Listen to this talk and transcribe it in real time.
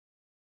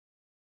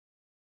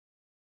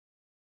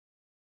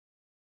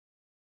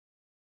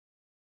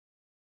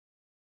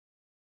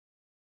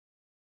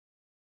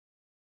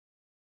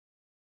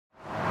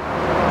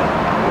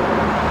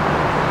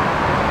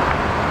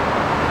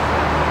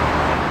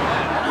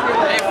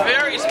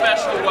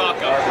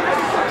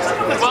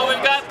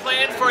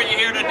for you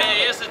here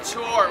today is a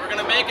tour. We're going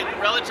to make it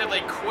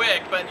relatively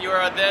quick, but you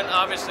are then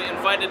obviously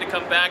invited to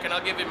come back, and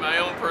I'll give you my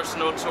own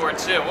personal tour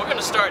too. We're going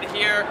to start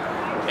here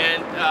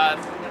and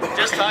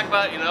just talk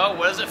about, you know,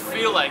 what does it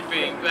feel like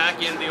being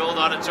back in the old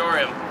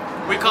auditorium.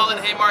 We call it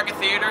Haymarket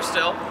Theater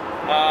still,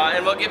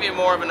 and we'll give you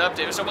more of an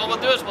update. So what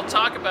we'll do is we'll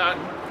talk about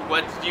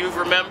what you've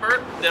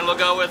remembered, then we'll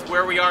go with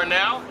where we are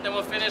now, then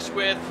we'll finish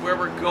with where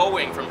we're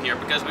going from here,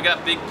 because we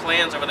got big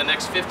plans over the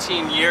next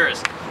 15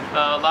 years.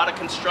 A lot of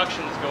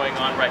construction is going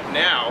on right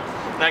now,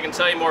 and I can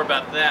tell you more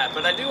about that.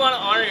 But I do want to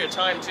honor your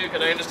time too,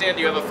 because I understand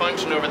you have a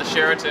function over the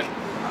Sheraton.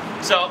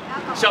 So,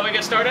 shall we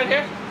get started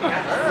here?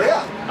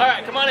 Yeah. All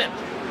right, come on in.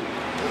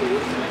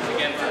 Thanks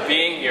again for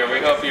being here. We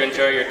hope you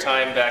enjoy your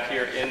time back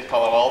here in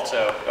Palo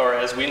Alto, or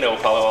as we know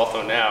Palo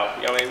Alto now.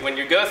 I mean, when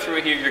you go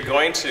through here, you're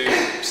going to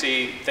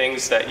see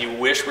things that you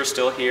wish were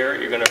still here.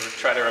 You're going to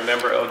try to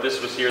remember, oh,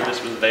 this was here,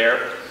 this was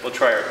there. We'll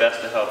try our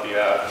best to help you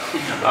out.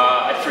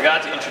 I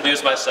forgot to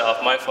introduce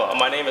myself. My fault.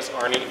 My name is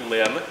Arnie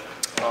Lim.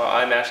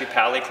 I'm actually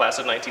Pali, class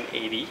of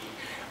 1980.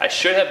 I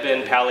should have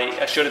been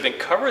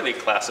Coverly,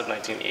 class of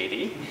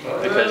 1980,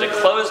 because it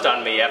closed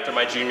on me after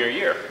my junior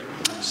year.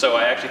 So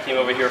I actually came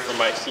over here for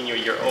my senior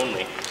year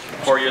only.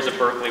 4 years at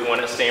Berkeley, 1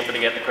 at Stanford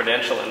to get the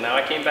credential, and now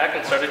I came back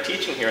and started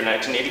teaching here in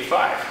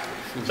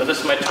 1985. So this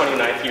is my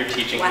 29th year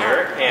teaching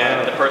here,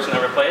 and the person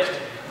I replaced,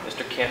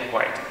 Mr. Ken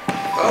White.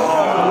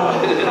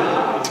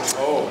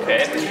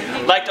 Okay.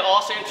 I'd like to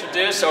also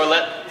introduce, or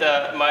let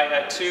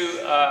my two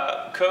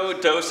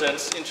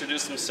co-docents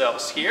introduce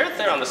themselves here.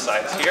 They're on the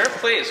sides here.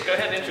 Please, go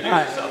ahead and introduce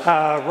yourself.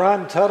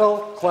 Ron Tuttle,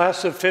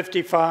 class of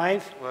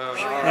 55. Wow.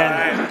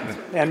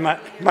 And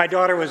my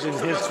daughter was in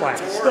his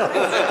class.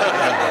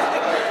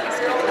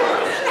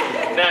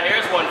 Now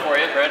here's one for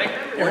you. Ready?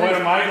 And one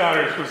of my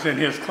daughters was in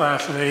his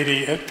class of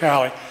 80 at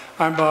Pali.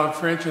 I'm Bob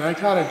French, and I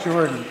taught at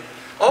Jordan.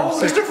 Oh,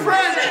 Mr.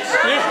 French!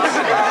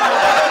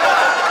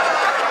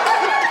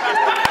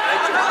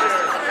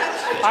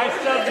 I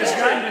stubbed his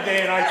gun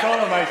today, and I told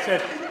him, I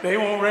said, they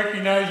won't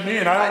recognize me,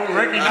 and I won't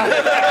recognize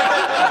them.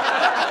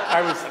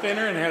 I was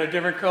thinner and had a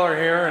different color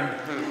hair, and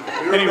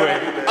anyway,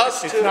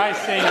 it's nice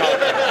seeing all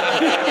that.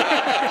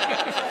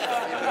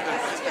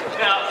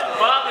 Now,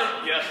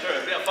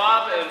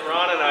 Bob and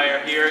Ron and I are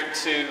here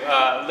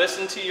to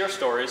listen to your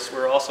stories.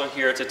 We're also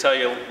here to tell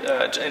you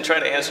and try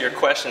to answer your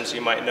questions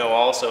you might know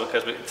also,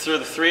 because through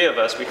the three of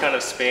us, we kind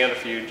of span a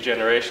few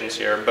generations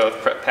here,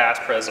 both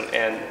past, present,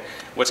 and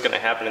what's going to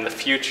happen in the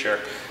future.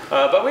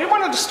 But we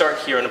wanted to start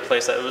here in a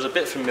place that was a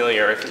bit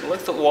familiar. If you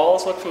look, the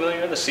walls look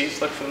familiar, the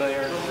seats look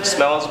familiar, the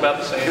smell is about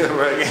the same.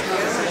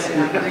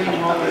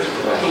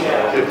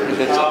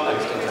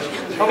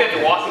 Hope you have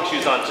your walking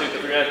shoes on too,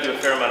 because we're going to do a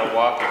fair amount of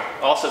walking.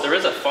 Also, there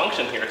is a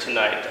function here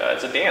tonight.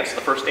 It's a dance.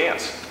 The first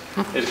dance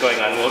is going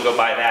on. We'll go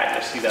by that.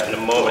 You'll see that in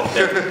a moment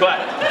there. But,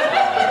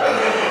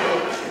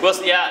 well,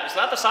 yeah, it's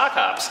not the sock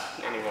hops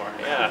anymore.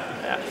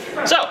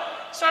 Yeah. So,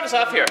 start us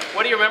off here.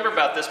 What do you remember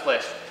about this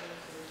place?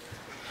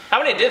 How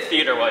many did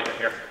theater while you're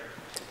here?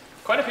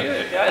 Quite a few.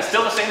 Yeah, it's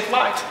still the same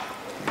flight.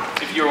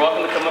 If you're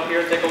welcome to come up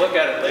here and take a look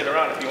at it later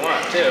on if you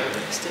want too.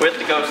 With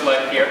the ghost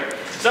light here.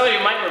 Some of you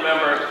might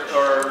remember,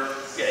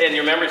 and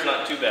your memory's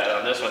not too bad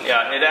on this one.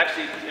 Yeah,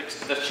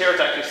 the chairs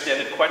actually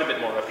extended quite a bit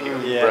more up here.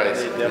 Yeah,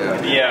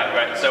 right. Yeah,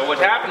 right. So what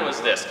happened was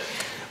this.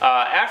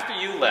 After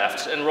you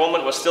left,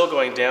 enrollment was still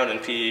going down in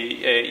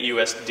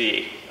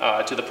PUSD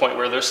to the point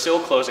where they're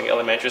still closing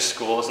elementary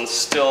schools and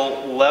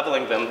still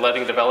leveling them,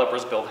 letting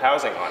developers build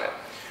housing on it.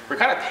 We're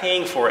kind of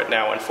paying for it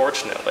now,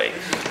 unfortunately.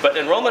 But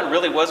enrollment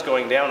really was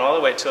going down all the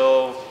way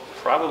till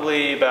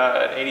probably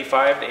about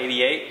 85 to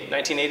 88,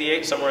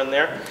 1988, somewhere in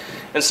there.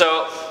 And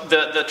so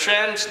the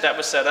trend that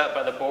was set up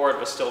by the board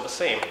was still the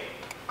same.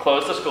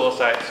 Close the school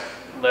sites,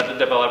 let the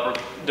developer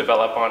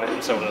develop on it,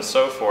 and so on and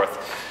so forth.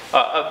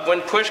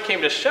 When push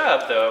came to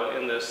shove, though,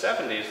 in the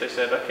 70s, they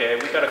said, okay,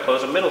 we've got to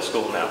close a middle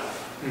school now.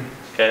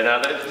 Okay, now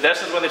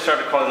this is when they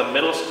started calling them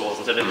middle schools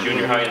instead of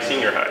junior high and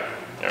senior high.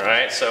 All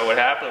right, so what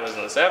happened was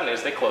in the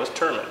 70s, they closed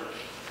Terman.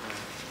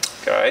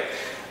 Okay,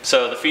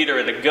 so the feeder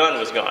and the gun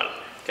was gone.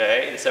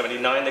 Okay, in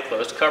 79, they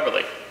closed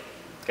Coverly.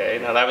 Okay,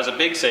 now that was a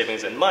big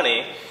savings in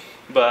money,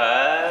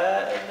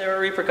 but there were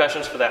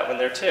repercussions for that one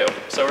there too.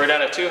 So we're down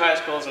to 2 high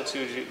schools and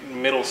 2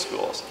 middle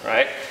schools,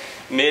 right?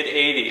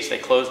 Mid-80s, they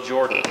closed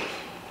Jordan.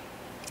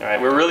 All right,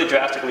 we're really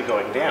drastically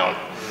going down.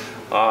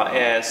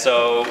 And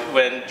so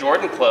when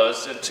Jordan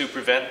closed, and to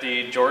prevent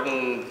the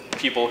Jordan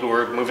people who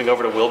were moving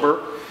over to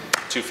Wilbur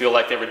to feel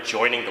like they were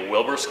joining the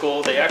Wilbur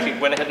school, they actually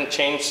went ahead and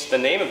changed the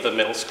name of the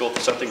middle school to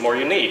something more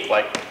unique,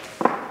 like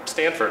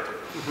Stanford.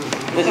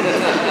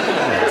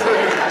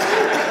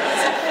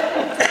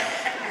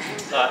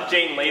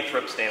 Jane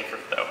Lathrop Stanford,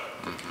 though.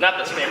 Not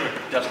that Stanford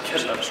doesn't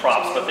get enough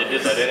props, but they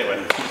did that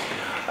anyway.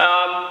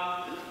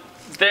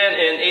 Then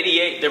in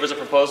 '88, there was a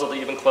proposal to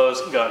even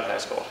close Gunn High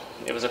School.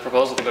 It was a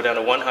proposal to go down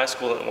to 1 high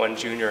school and 1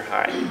 junior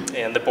high.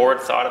 And the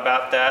board thought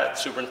about that.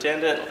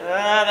 Superintendent,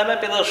 that might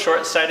be a little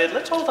short-sighted.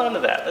 Let's hold on to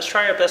that. Let's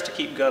try our best to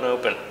keep Gunn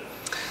open.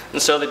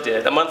 And so they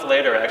did. A month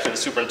later, actually, the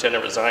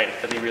superintendent resigned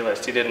because he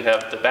realized he didn't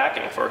have the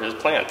backing for his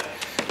plan.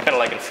 Kind of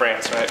like in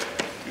France, right?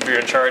 If you're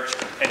in charge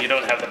and you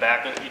don't have the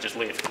backing, you just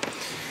leave.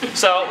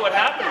 So what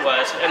happened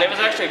was, and it was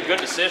actually a good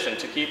decision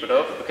to keep it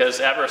open, because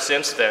ever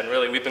since then,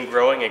 really, we've been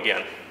growing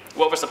again.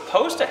 What was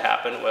supposed to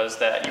happen was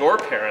that your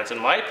parents and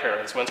my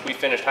parents, once we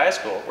finished high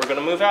school, were going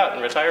to move out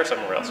and retire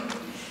somewhere else.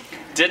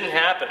 Didn't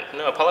happen.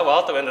 No, Palo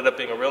Alto ended up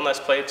being a real nice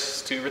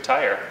place to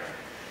retire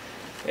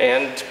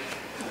and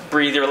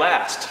breathe your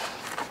last.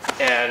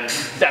 And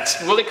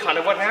that's really kind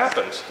of what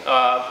happened.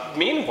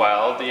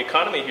 Meanwhile, the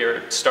economy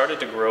here started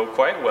to grow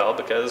quite well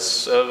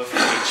because of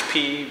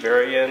HP,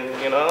 Varian,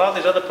 you know, all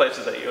these other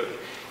places that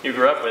you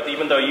grew up with,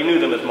 even though you knew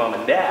them as mom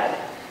and dad,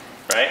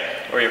 right,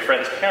 or your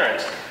friend's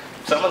parents.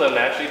 Some of them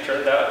actually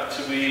turned out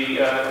to be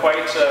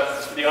quite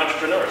the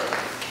entrepreneurs.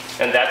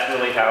 And that's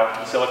really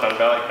how Silicon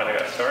Valley kind of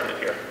got started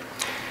here.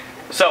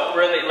 So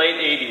we're in the late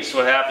 80s.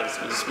 What happens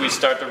is we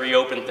start to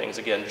reopen things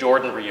again.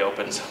 Jordan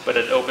reopens, but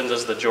it opens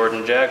as the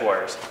Jordan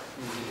Jaguars.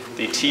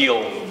 The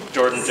teal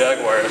Jordan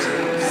Jaguars. All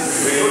right,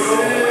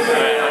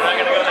 I'm not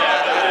going to go there.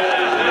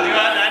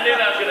 I knew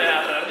that was going to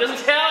happen. I'm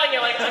just telling you,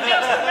 like, I'm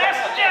just a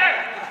messenger!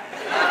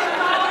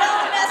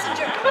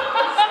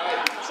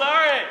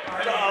 Sorry.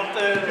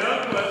 The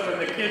joke was when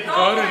the kids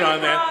voted on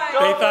that,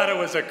 they thought it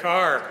was a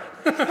car.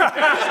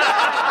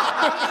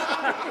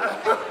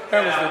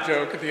 That was the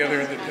joke at the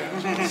other end of the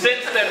town.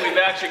 Since then, we've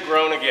actually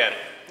grown again.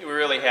 We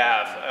really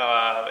have.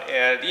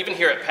 And even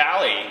here at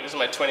Pali, this is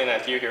my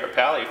 29th year here at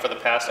Pali, for the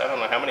past, I don't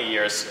know how many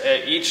years,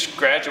 each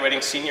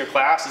graduating senior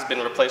class has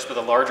been replaced with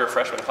a larger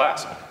freshman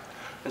class.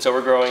 And so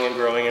we're growing and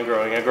growing and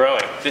growing and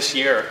growing. This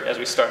year, as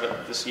we started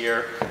this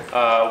year,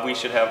 we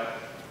should have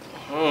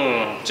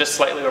just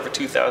slightly over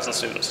 2,000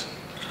 students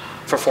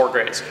for 4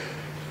 grades.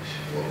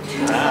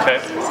 Okay?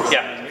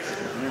 Yeah.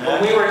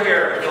 When we were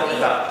here, it was only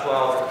about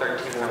 12 or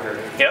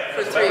 1,300. Yep.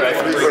 For 3 grades.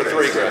 For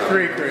 3 grades.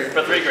 3 grades.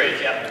 For 3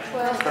 grades, yeah.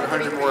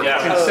 100 more.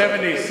 Yeah. In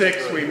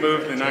 '76, we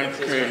moved the 9th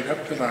grade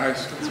up to the high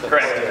school.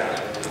 Correct.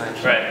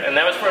 Right. And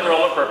that was for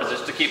enrollment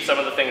purposes, to keep some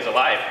of the things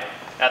alive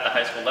at the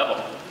high school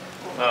level,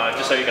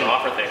 just so you can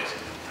offer things.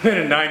 Then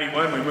in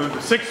 '91, we moved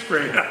the 6th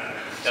grade up,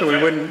 so we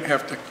wouldn't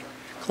have to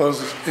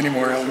close any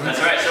more elements.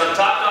 That's right. So the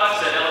top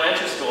dogs at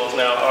elementary schools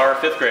now are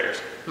 5th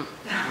graders.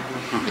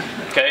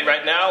 Okay,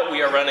 right now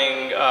we are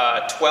running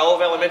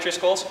 12 elementary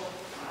schools.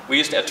 We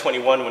used to have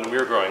 21 when we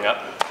were growing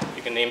up.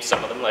 You can name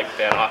some of them, like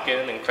Van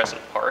Auken and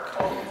Crescent Park.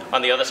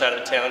 On the other side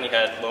of town, you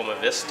had Loma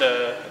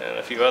Vista and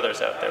a few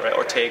others out there, right?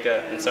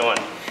 Ortega and so on.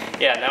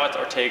 Yeah, now it's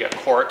Ortega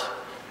Court.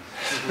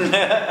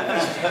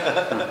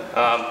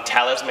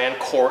 Talisman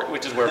Court,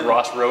 which is where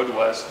Ross Road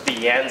was.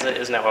 De Anza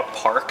is now a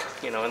park,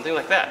 you know, and things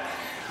like that.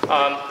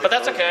 But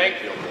that's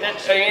okay.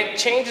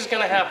 Change is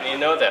going to happen. You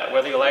know that,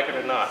 whether you like it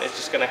or not. It's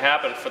just going to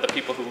happen for the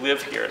people who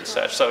live here and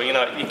such. So, you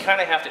know, you kind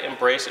of have to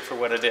embrace it for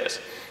what it is.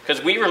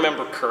 Because we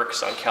remember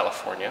Kirk's on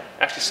California.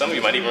 Actually, some of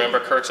you might even remember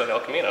Kirk's on El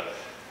Camino.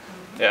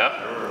 Yeah?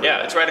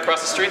 Yeah, it's right across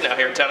the street now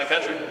here in Town and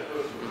Country.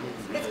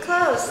 It's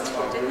closed,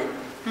 didn't it?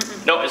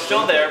 No, it's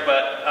still there,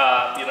 but,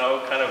 you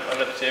know, kind of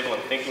under the table,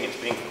 I'm thinking it's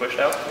being pushed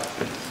out.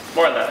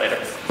 More on that later,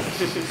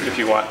 if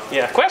you want.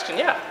 Yeah, question,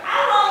 yeah.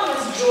 How long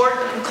was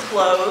Jordan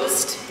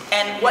closed,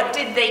 and what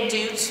did they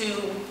do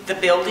to the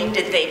building?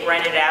 Did they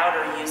rent it out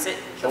or use it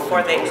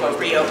before they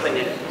reopened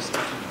it?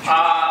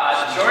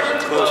 Jordan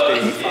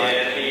closed in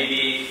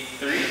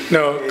 83?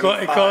 No,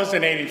 it closed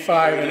in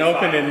 '85 and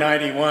opened in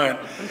 '91,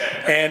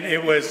 and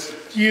it was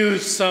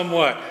used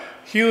somewhat.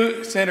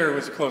 Hugh Center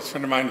was a close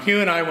friend of mine.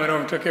 Hugh and I went over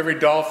and took every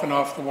dolphin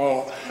off the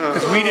wall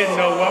because we didn't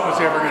know what was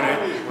ever going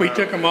to. We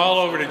took them all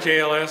over to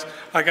JLS.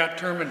 I got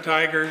Terman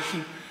tigers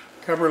and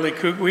Coverly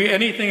Cook,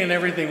 anything and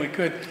everything we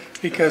could,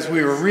 because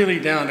we were really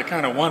down to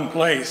kind of one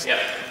place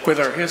with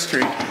our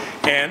history.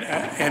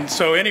 And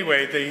so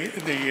anyway,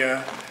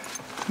 the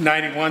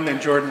 91, then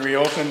Jordan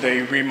reopened.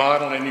 They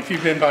remodeled, and if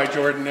you've been by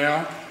Jordan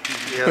now,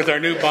 with our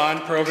new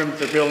bond program,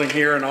 they're building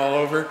here and all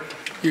over,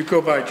 you go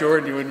by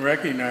Jordan, you wouldn't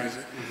recognize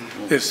it.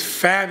 This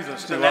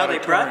fabulous new now they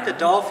brought the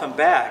dolphin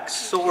back,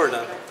 sort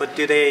of, but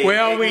do they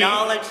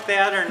acknowledge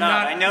that or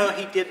not? I know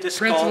he did the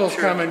sculpture. Principals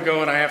come and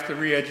go, and I have to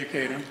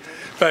re-educate them.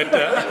 But,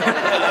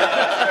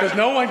 because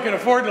no one can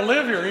afford to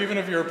live here, even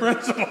if you're a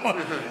principal.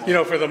 You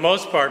know, for the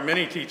most part,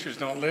 many teachers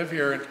don't live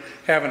here and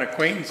have an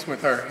acquaintance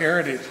with our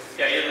heritage.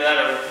 Yeah, either that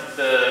or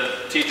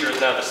the teacher is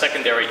now the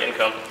secondary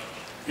income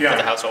of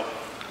the household.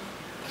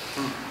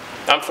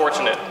 I'm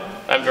fortunate.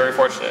 I'm very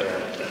fortunate.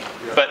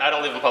 But I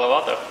don't live in Palo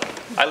Alto.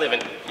 I live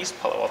in East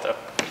Palo Alto.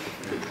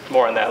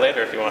 More on that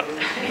later if you want.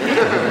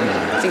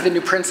 I think the new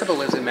principal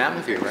lives in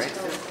Mountain View, right?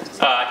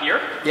 Here?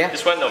 Yeah.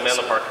 This one? No,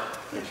 Menlo Park.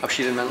 Oh,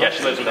 she's in Menlo? Yeah,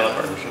 she lives in Menlo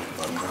Park.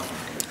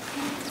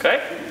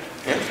 Okay?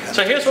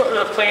 So here's what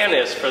the plan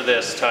is for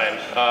this time.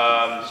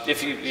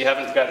 If you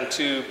haven't gotten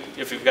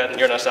if you've gotten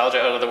your nostalgia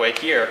out of the way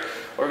here,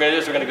 what we're going to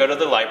do is we're going to go to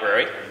the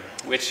library,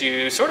 which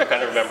you sort of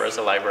kind of remember as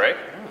the library,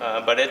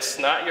 but it's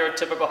not your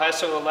typical high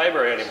school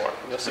library anymore.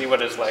 You'll see what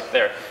it's like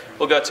there.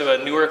 We'll go to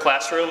a newer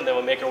classroom, and then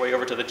we'll make our way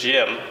over to the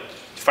gym,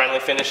 finally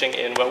finishing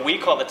in what we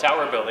call the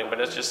tower building,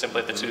 but it's just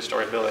simply the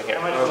 2-story building here.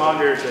 How much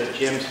longer the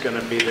gym's going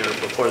to be there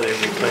before they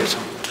replace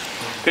them?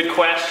 Good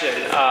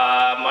question.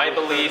 My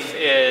belief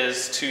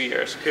is 2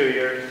 years. 2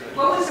 years.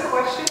 What was the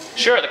question?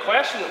 Sure, the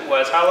question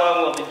was how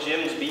long will the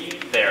gyms be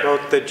there?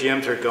 Both the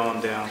gyms are going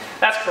down.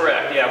 That's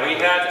correct, yeah. We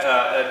had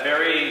a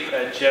very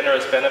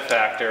generous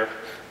benefactor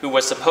who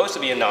was supposed to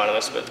be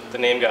anonymous, but the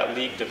name got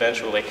leaked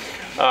eventually,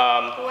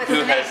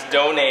 who has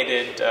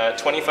donated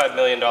 $25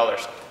 million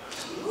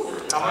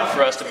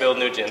for us to build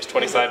new gyms.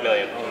 $25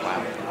 million.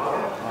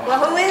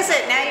 Well, who is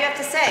it? Now you have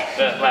to say.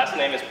 The last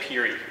name is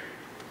Peary.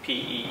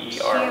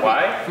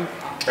 P-E-E-R-Y,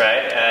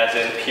 right? As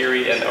in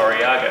Peary and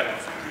Arriaga.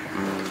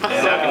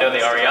 And now if you know the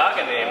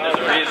Arriaga name, there's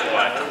a reason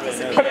why.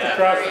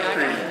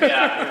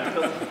 Yeah.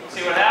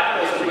 See, what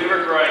happened was when we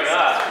were growing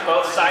up,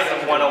 both sides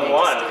of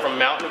 101, from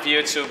Mountain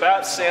View to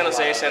about San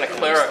Jose, Santa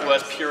Clara,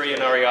 was Peary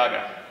and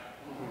Arriaga.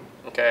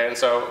 Okay, and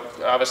so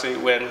obviously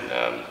when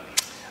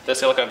the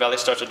Silicon Valley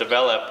starts to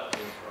develop,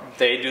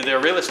 they do their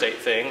real estate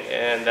thing,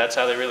 and that's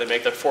how they really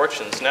make their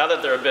fortunes. Now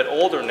that they're a bit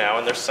older now,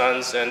 and their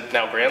sons and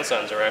now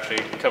grandsons are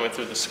actually coming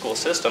through the school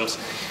systems,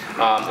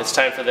 it's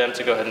time for them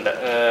to go ahead and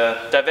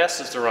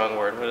divest is the wrong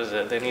word. What is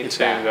it? They need to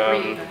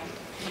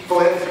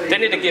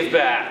give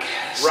back,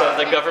 so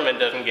the government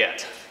doesn't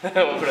get.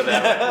 We'll put it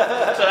that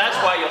way. So that's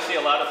why you'll see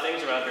a lot of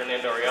things around here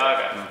named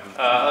Arriaga.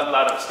 A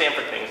lot of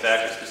Stanford things,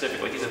 actually,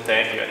 specifically. He's a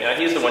thank you.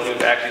 He's the one who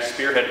actually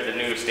spearheaded the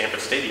new Stanford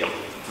Stadium,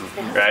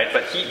 right?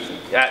 But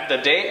the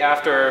day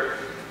after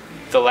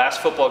the last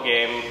football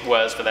game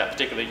was for that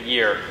particular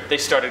year, they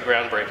started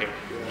groundbreaking.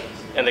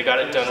 And they got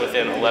it done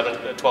within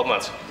 12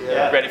 months,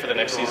 ready for the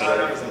next season.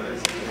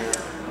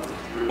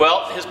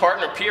 Well, his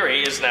partner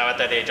Peary is now at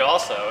that age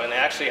also, and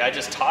actually I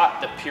just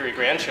taught the Peary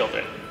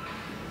grandchildren.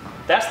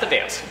 That's the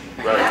dance.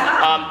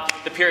 Right.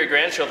 The Peary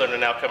grandchildren are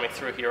now coming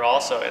through here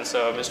also, and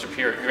so Mr.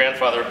 Peary,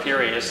 grandfather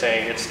Peary, is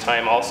saying it's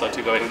time also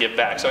to go ahead and give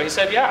back. So he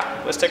said, yeah,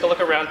 let's take a look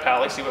around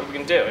Pali, see what we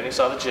can do. And he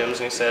saw the gyms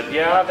and he said,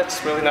 yeah,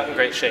 that's really not in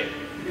great shape.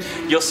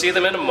 You'll see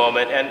them in a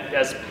moment, and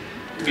as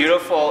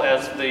beautiful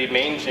as the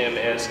main gym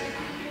is,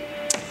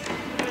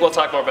 we'll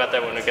talk more about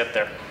that when we get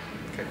there.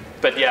 Okay.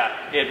 But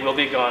yeah, it will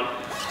be gone.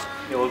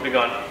 It will be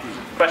gone.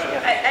 Question,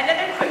 yeah.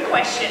 Another quick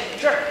question.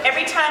 Sure.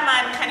 Every time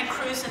I'm kind of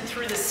cruising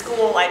through the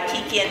school, I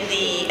peek in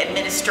the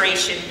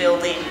administration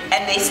building,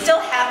 and they still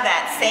have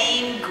that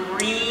same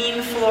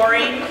green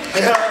flooring.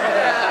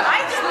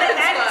 I think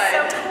that is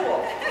so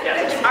cool.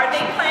 Yes. Are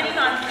they planning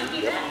on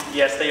keeping that?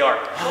 Yes, they are.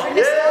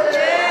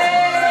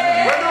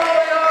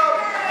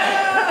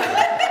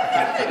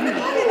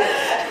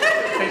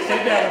 They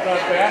said that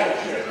about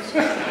battleships.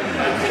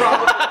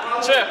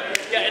 True.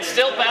 Yeah, it's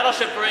still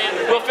Battleship Marine.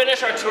 We'll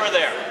finish our tour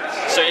there.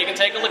 So you can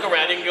take a look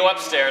around, you can go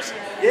upstairs.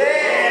 Yeah!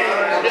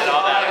 And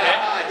all that, okay?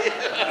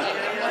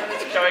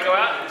 Shall we go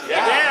out?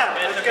 Yeah!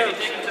 And so can you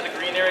take them to the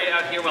green area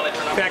out here while I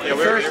turn off? In fact, the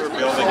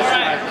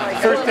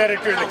first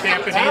editor of the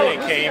Campanile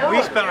came.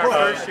 We spent our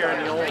first year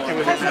in the old one. It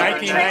was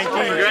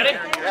 1919. You ready?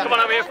 Come on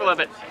over here for a little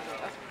bit.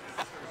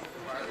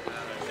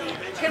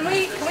 Can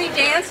we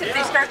dance if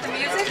they start the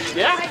music?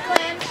 Yeah.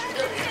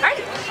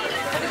 Hi.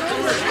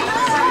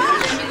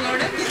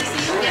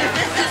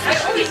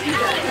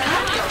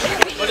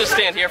 We'll just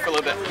stand here for a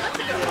little bit.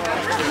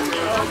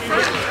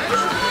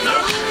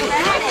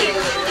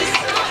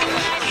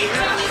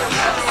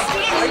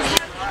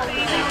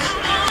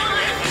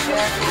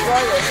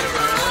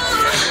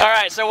 All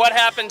right, so what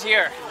happened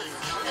here?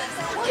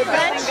 The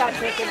bench got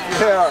taken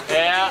out.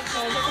 Yeah.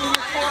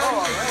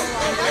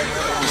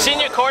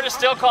 Senior court is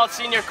still called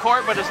senior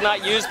court, but it's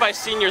not used by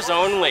seniors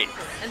only.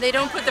 And they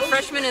don't put the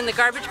freshmen in the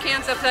garbage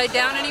cans upside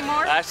down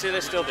anymore? Actually, they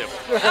still do.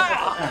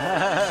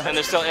 And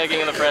they're still egging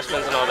in the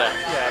freshmen and all that.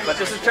 Yeah, but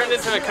this has turned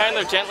into a kind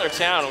of gentler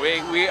town.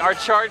 Our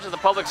charge of the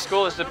public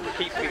school is to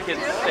keep the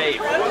kids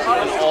safe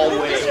in all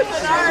ways.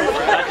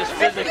 Not just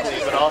physically,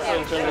 but also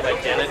in terms of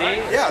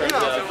identity. Yeah, there's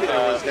a few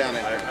of those down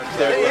in there.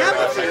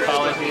 Their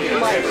psychology,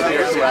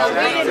 their spirituality.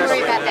 We didn't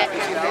worry about that.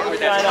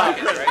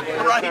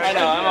 I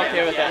know, I'm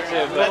okay with that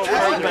too. But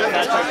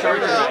that's our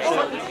charge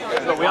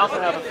right. But we also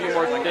have a few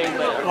more things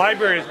that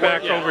Library is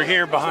back over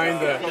here behind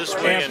the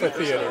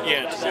amphitheater.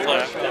 yeah, to the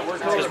left.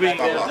 Because we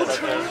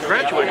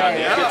graduated on the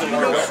kids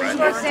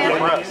in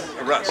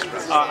Russ.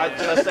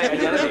 I say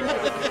identity.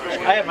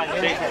 I have my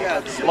name.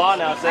 Law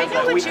now says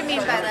that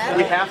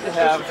we have to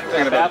have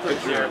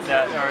bathrooms here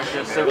that are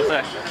just single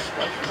sex.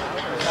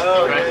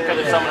 Oh, right? Because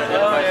if someone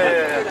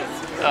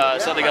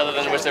identifies something other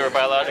than which they were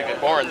biologically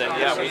born, then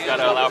yeah, we've got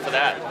to allow for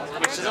that.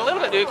 Which is a little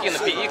bit dookie in the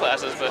PE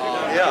classes, but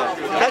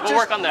we'll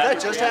work on that.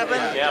 That just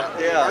happened? Yeah.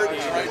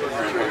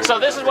 So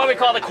this is what we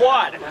call the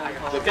quad.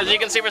 Because you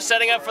can see we're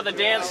setting up for the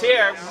dance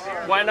here.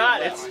 Why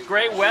not? It's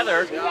great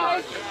weather.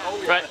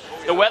 Right?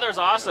 The weather's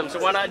awesome, so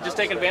why not just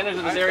take advantage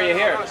of this area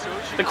here?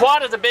 The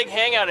quad is a big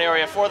hangout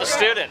area for the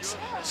students.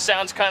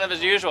 Sounds kind of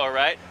as usual,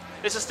 right?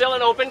 This is still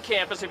an open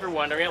campus, if you're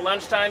wondering. At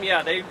lunchtime,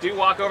 yeah, they do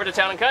walk over to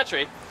Town and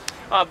Country.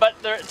 But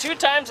there are 2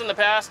 times in the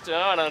past,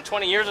 I don't know,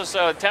 20 years or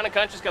so, Town and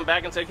Country's come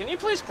back and said, can you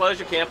please close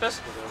your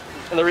campus?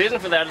 And the reason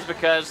for that is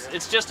because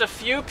it's just a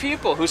few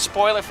people who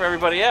spoil it for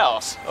everybody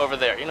else over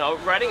there. You know,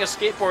 riding a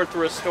skateboard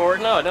through a store,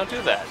 no, don't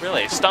do that,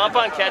 really. Stomp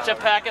on ketchup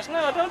packets,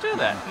 no, don't do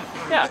that.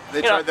 Yeah.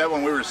 They tried that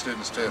when we were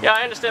students too. Yeah,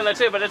 I understand that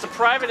too, but it's a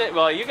private,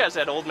 well, you guys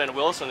had Old Man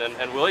Wilson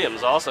and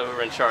Williams also who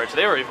were in charge.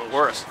 They were even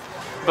worse.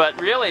 But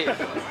really,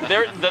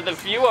 the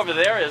view over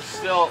there is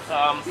still,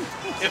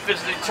 if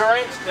it's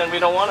deterrent, then we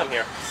don't want them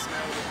here.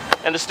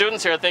 And the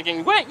students here are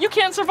thinking, wait, you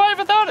can't survive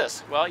without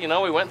us. Well, you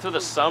know, we went through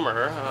the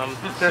summer.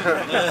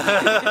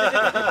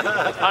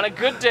 On a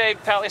good day,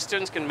 Palo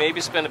students can maybe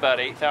spend about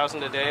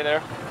 $8,000 a day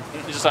there.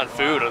 Just on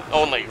food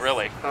only,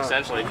 really,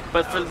 essentially.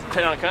 But for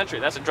depending on the country,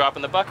 that's a drop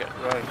in the bucket.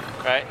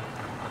 Right?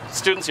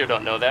 Students here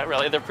don't know that,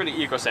 really. They're pretty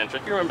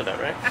egocentric. You remember that,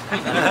 right?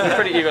 They're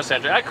pretty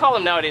egocentric. I call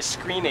them nowadays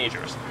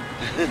screenagers.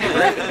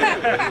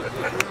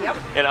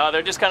 You know,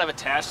 they're just kind of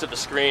attached to the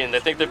screen. They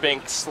think they're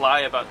being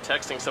sly about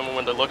texting someone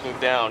when they're looking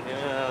down.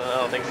 Yeah, I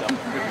don't think so.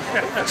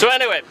 So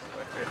anyway,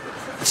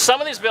 some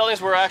of these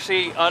buildings were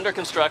actually under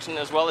construction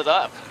as well as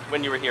up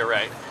when you were here,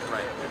 right?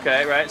 Right.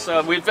 Okay, right.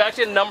 So we've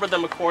actually numbered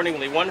them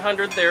accordingly.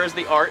 100 there is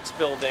the arts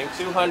building.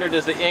 200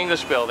 is the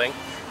English building.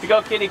 If you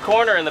go kitty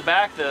corner in the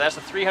back there, that's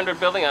the 300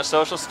 building on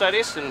social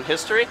studies and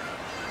history.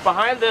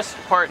 Behind this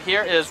part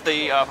here is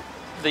the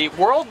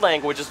World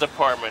Languages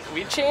Department.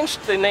 We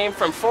changed the name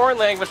from foreign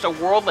language to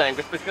world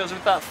language because we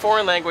thought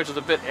foreign language was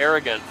a bit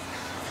arrogant.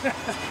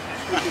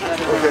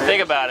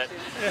 Think about it.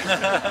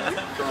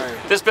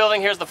 This building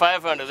here is the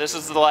 500. This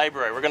is the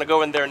library. We're going to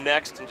go in there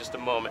next in just a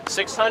moment.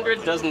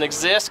 600 doesn't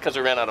exist because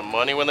we ran out of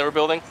money when they were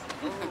building.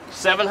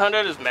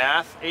 700 is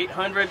math.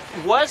 800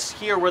 was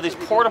here where these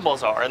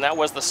portables are, and that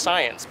was the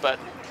science. But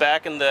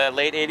back in the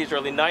late 80s,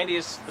 early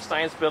 90s, the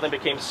science building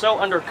became so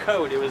under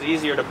code, it was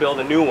easier to build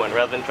a new one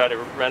rather than try to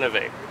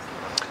renovate.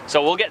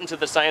 So we'll get into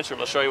the science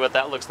room. I'll show you what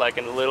that looks like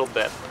in a little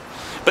bit.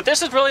 But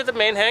this is really the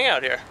main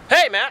hangout here.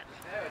 Hey, Matt.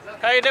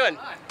 How you doing?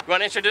 You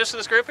want to introduce to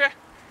this group here?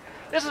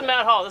 This is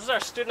Matt Hall. This is our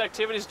student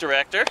activities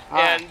director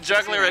and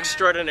juggler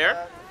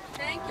extraordinaire.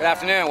 Good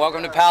afternoon.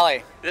 Welcome to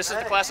Palo. This is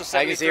the class of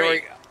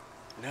 73.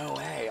 No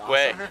way. Awesome.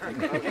 Way.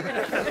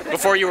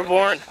 Before you were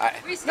born.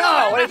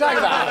 No, what are you talking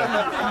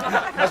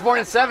about? I was born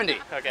in 70.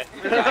 Okay.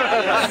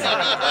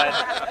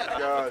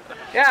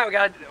 Yeah, we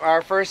got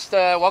our first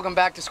welcome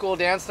back to school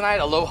dance tonight.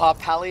 Aloha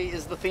Palo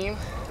is the theme.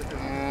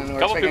 And we're a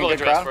couple people are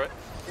dressed for it.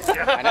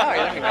 I know,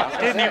 you're looking good.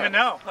 Didn't even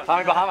know.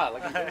 Tommy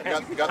Bahama.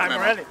 I'm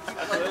ready.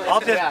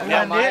 I'll just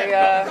blend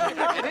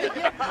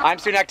in. I'm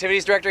student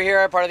activities director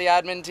here, part of the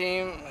admin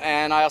team,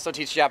 and I also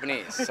teach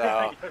Japanese.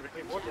 So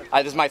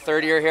this is my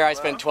third year here. I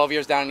spent 12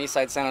 years down in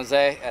Eastside San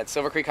Jose at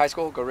Silver Creek High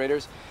School, go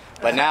Raiders.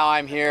 But now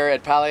I'm here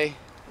at Palo,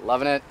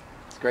 loving it.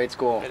 It's a great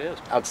school. It is.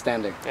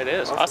 Outstanding. It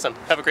is. Awesome.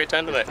 Have a great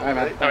time tonight. All right,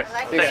 man. All right.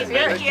 Thank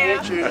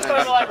you. Let's go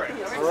to the library.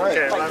 All right.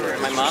 Okay, library.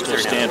 My mom's there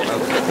standing.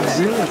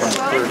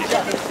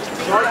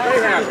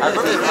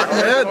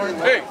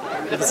 Hey.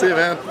 Good to see you,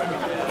 man.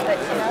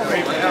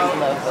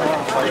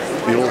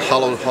 The old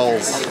hollow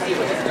halls.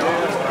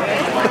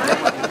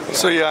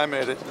 So yeah, I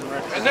made it.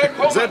 Is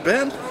that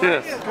Ben?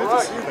 Yes. Good to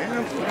see you,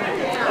 man.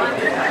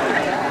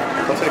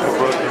 I'll take a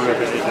broken.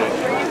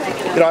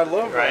 You know, I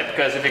love Right,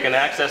 because if you can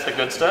access the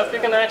good stuff, you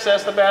can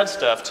access the bad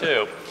stuff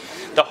too.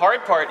 The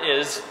hard part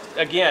is,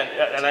 again,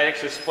 and I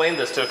actually explained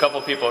this to a couple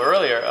of people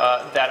earlier,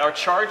 that our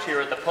charge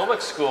here at the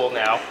public school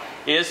now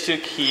is to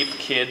keep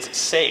kids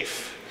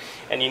safe.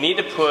 And you need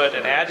to put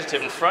an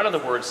adjective in front of the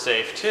word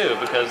safe too,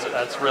 because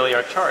that's really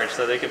our charge.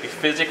 So they could be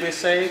physically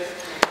safe,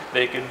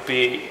 they could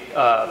be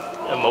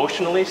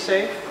emotionally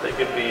safe, they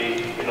could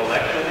be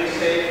intellectually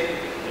safe,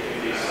 they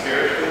could be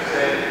spiritually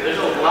safe. There's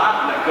a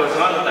lot that goes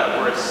on with that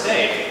word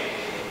safe.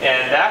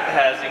 And that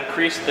has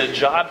increased the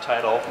job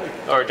title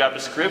or job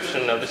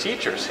description of the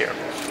teachers here.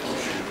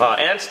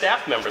 And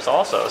staff members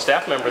also.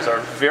 Staff members are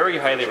very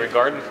highly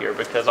regarded here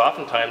because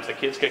oftentimes the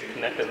kids get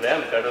connected to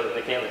them better than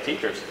they can the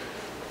teachers.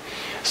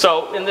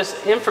 So in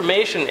this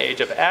information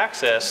age of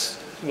access,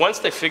 once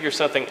they figure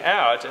something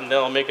out and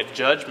they'll make a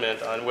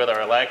judgment on whether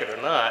I like it or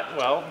not,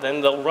 well,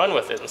 then they'll run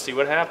with it and see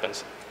what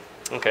happens.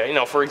 Okay, you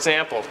know, for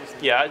example,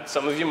 yeah,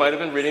 some of you might have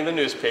been reading the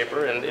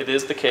newspaper, and it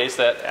is the case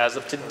that as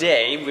of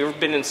today, we've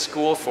been in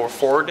school for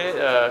 4 days,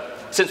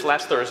 since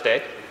last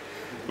Thursday.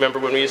 Remember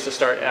when we used to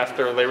start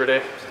after Labor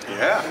Day?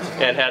 Yeah.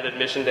 And had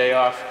admission day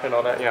off and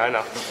all that? Yeah, I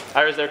know.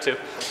 I was there too.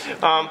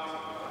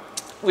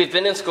 We've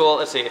been in school,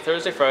 let's see,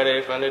 Thursday,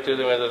 Friday, Monday,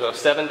 Tuesday, Wednesday,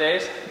 7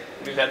 days.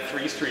 We've had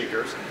 3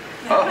 streakers.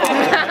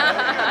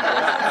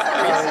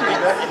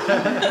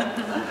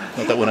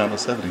 That went out in the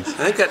 70s.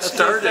 I think that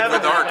started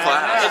with our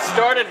class. It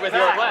started with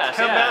your class,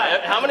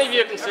 yeah. How many of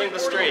you can sing The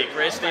Streak?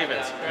 Ray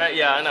Stevens. Right?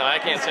 Yeah, I know, I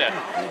can't too.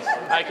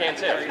 I can't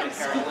too.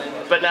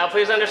 But now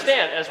please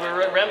understand, as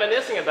we're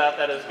reminiscing about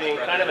that as being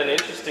kind of an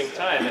interesting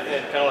time,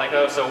 and kind of like,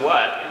 oh, so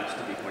what?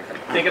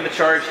 Think of the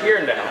charge here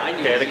now.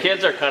 Okay, the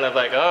kids are kind of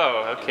like,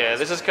 oh, okay,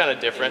 this is kind of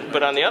different.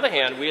 But on the other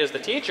hand, we as the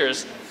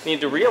teachers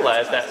need to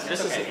realize that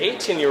this is an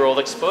 18-year-old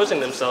exposing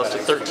themselves to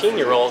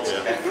 13-year-olds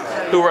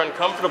who are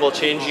uncomfortable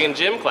changing in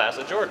gym class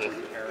at Jordan.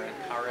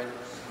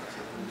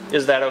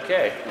 Is that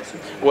okay?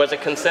 Was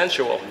it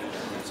consensual?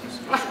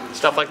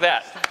 stuff like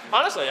that.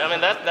 Honestly, I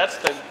mean, that's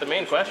the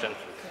main question.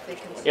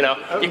 You know,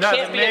 you No,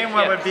 can't the main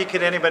one would be,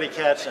 could anybody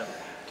catch him?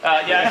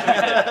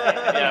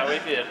 Yeah, we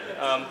did.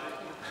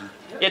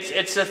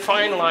 It's a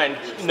fine line,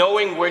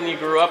 knowing when you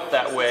grew up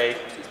that way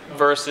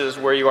versus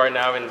where you are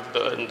now in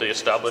the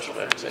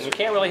establishment. And you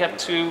can't really have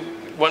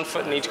one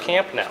foot in each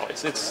camp now.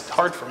 It's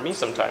hard for me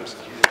sometimes.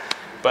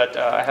 But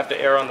I have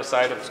to err on the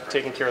side of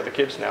taking care of the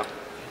kids now.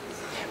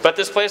 But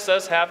this place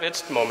does have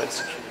its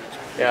moments.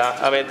 Yeah,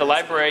 I mean, the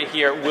library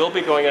here will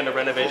be going under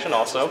renovation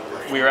also.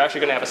 We are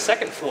actually going to have a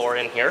second floor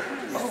in here,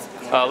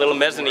 a little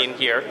mezzanine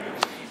here.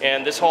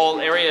 And this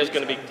whole area is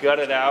going to be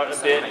gutted out a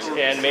bit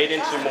and made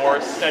into more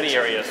study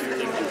areas.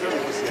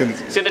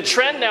 See, the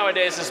trend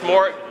nowadays is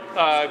more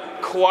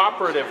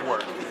cooperative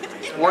work,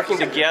 working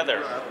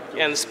together.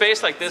 And a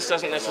space like this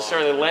doesn't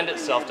necessarily lend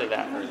itself to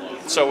that.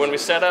 So when we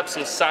set up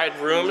some side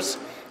rooms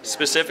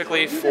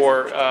specifically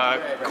for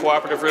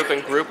cooperative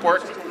group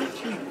work,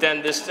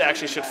 then this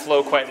actually should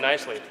flow quite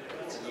nicely.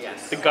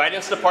 The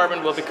guidance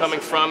department will be coming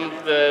from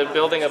the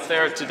building up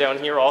there to down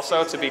here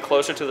also to be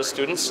closer to the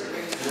students,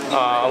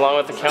 along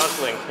with the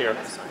counseling here.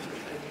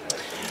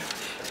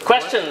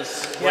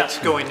 Questions? What's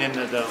going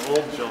into the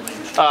old building?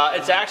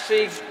 It's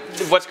actually,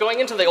 what's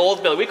going into the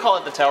old building, we call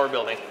it the tower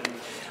building.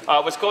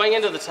 What's going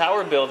into the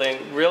tower building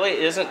really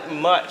isn't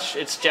much.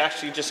 It's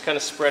actually just kind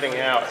of spreading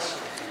out.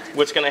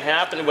 What's going to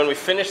happen when we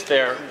finish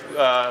there,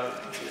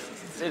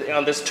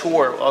 on this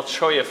tour, I'll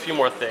show you a few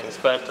more things,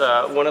 but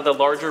one of the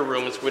larger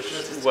rooms which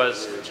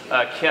was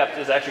kept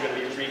is actually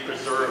going to be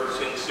re-preserved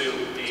into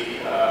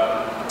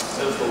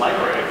the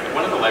library,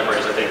 one of the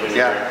libraries I think.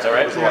 Yeah. Is that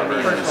right?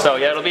 Yeah. So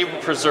yeah, it'll be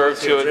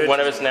preserved to one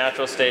of its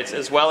natural states,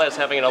 as well as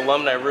having an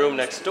alumni room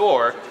next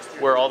door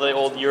where all the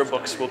old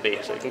yearbooks will be,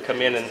 so you can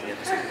come in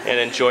and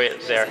enjoy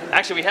it there.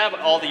 Actually, we have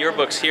all the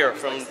yearbooks here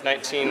from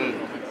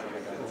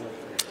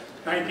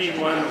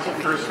 1901 was the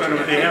first one.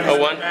 They have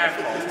it back.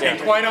 And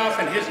quite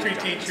often history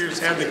teachers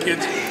have the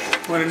kids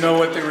want to know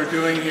what they were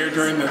doing here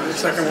during the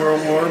Second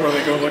World War, where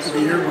they go look at the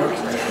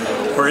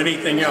yearbooks or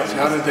anything else.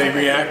 How did they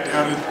react?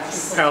 How did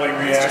Pally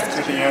react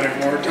to the end of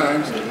war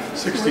times,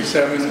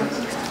 67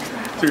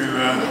 through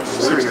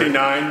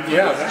 69?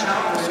 Yeah,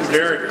 that's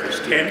very good.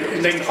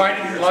 And they can find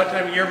it a lot of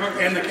time in yearbook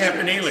and the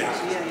Campaniles.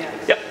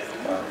 Yep.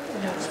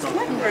 So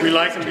we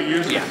like them to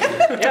use it.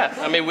 Yeah,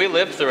 I mean, we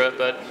lived through it,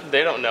 but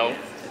they don't know.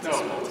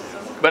 No.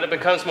 But it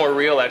becomes more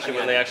real actually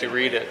when they actually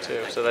read it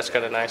too, so that's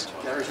kind of nice.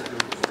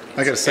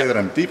 I gotta say that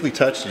I'm deeply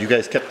touched. You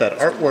guys kept that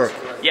artwork.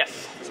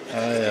 Yes.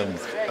 I am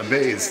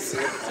amazed.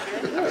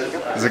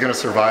 Is it going to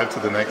survive to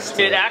the next?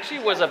 It actually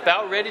was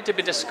about ready to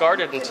be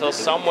discarded until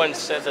someone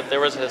said that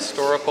there was a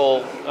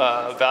historical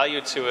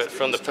value to it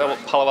from the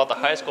Palo Alto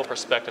High School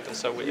perspective, and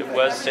so it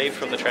was saved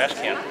from the trash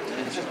can.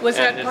 Was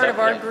that part of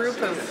our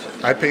group of...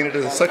 I painted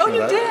a section of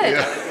that. Oh, you did?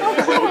 Yeah. Oh,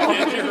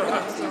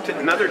 cool.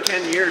 Another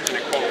 10 years and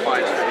it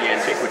qualifies for the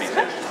antiquities.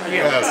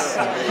 Yes.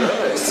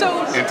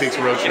 So... Antiques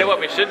Roadshow. You know what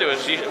we should do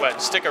is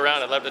stick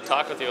around. I'd love to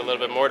talk with you a little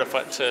bit more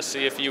to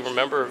see if you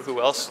remember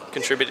who else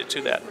contributed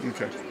to that.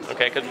 Okay.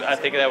 Okay, because I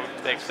think that would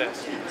make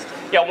sense.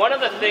 Yeah, one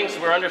of the things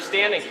we're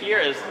understanding here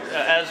is,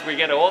 as we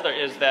get older,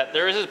 is that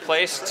there is a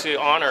place to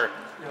honor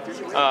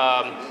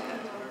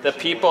the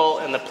people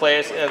and the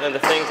place and the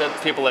things that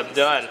people have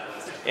done.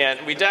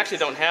 And we actually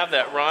don't have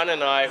that. Ron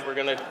and I, we're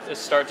going to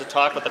start to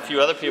talk with a few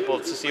other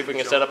people to see if we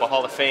can set up a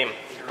Hall of Fame.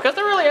 Because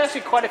there are really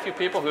actually quite a few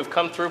people who've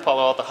come through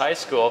Palo Alto High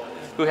School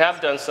who have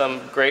done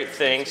some great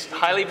things.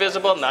 Highly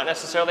visible, not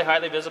necessarily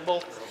highly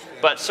visible,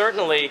 but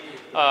certainly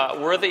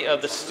worthy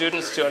of the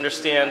students to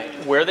understand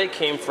where they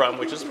came from,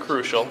 which is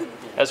crucial,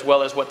 as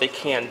well as what they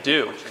can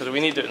do, because we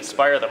need to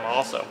inspire them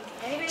also.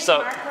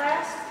 So,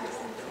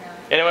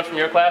 anyone from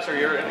your class or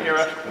your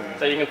era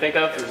that you can think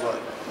of?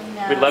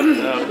 No. We'd love to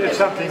know. It's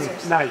something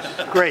nice,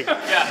 great.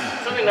 Yeah,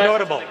 something nice,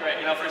 Notable. something great.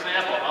 You know, for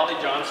example, Ollie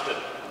Johnston,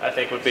 I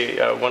think would be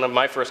one of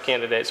my first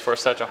candidates for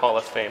such a Hall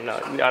of Fame. Now,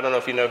 I don't know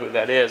if you know who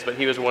that is, but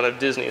he was one of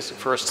Disney's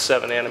first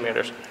 7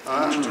 animators.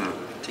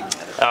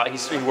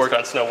 He worked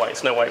on Snow White.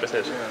 Snow White was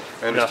his. Yeah.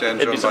 I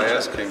understand Joan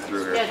Baez came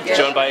through here.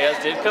 Joan Baez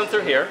did come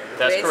through here.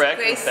 That's correct.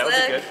 That would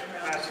be good.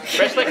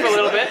 Grace Slick for a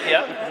little bit,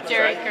 yeah.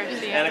 Jerry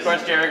Garcia. And of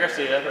course Jerry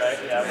Garcia, right?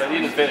 Yeah, but he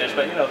didn't finish.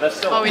 But you know, that's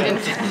still. Oh, he didn't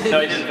finish. No,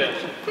 he didn't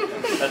finish.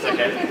 That's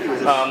okay.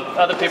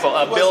 Other people,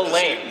 Bill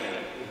Lane.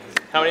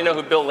 How many know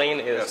who Bill Lane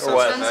is or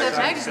was? Sunset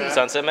Magazine.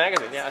 Sunset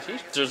Magazine. Yeah, he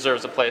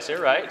deserves a place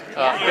here, right?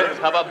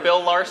 How about Bill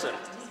Larson?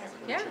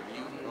 Yeah.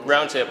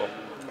 Roundtable.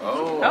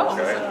 Oh,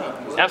 okay.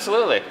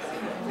 Absolutely.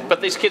 But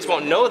these kids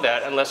won't know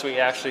that unless we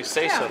actually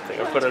say something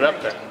or put it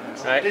up there,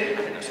 right?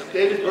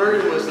 David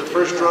Byrne was the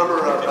first drummer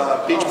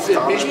of Beach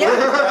Boys.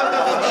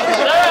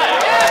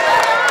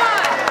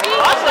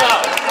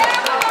 Awesome!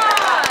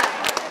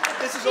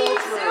 This is all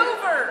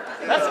Silver!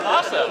 That's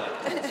awesome.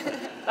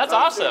 That's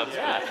awesome,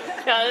 yeah.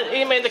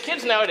 I mean, the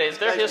kids nowadays,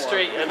 their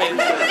history, I mean,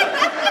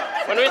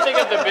 when we think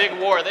of the big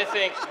war, they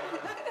think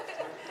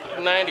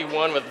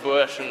 91 with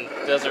Bush and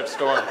Desert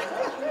Storm.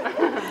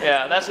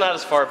 Yeah, that's not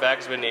as far back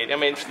as we need. I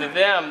mean, to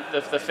them,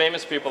 the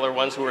famous people are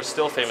ones who are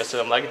still famous to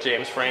them, like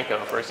James Franco,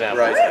 for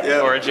example,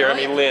 or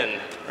Jeremy Lin,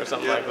 or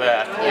something like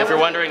that. If you're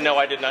wondering, no,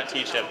 I did not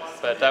teach him,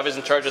 but I was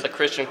in charge of the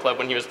Christian club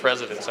when he was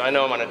president, so I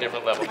know him on a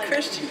different level.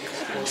 Christian.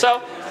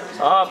 So,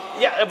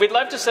 yeah, we'd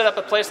love to set up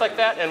a place like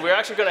that, and we're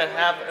actually going to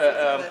have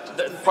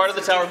part of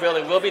the tower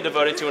building will be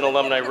devoted to an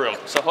alumni room.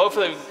 So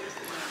hopefully,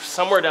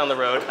 somewhere down the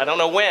road, I don't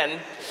know when,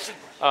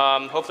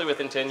 hopefully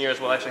within 10 years,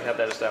 we'll actually have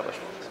that established.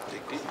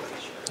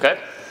 Okay?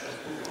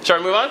 Shall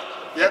we move on?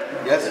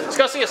 Yep. Yes. Let's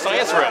go see a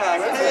science room.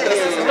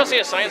 Let's go see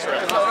a science room.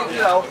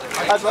 You know,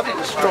 I'd love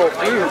to stroll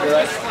through,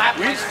 but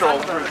we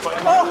strolled through.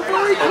 Oh,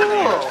 very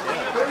cool.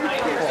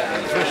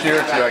 This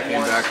year too, I came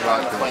back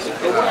about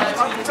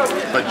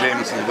but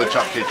Jameson's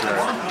woodshop teacher.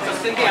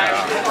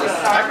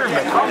 I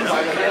remember.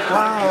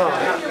 Wow.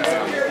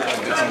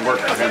 Did some work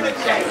for him and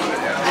stuff.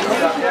 We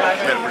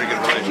had a pretty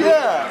good relationship.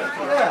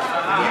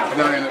 Yeah.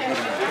 Then I ended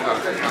up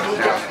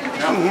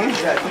moving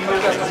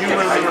You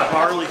remember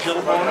Harley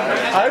Hillborn?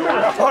 I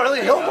remember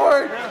Harley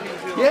Hillborn.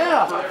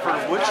 Yeah.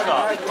 For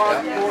Woodstock.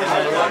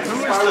 Who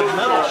is the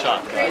metal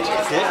shop guy?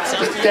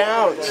 The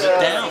Downs.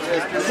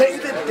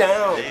 David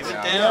Downs. David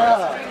Downs.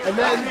 Yeah. And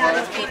then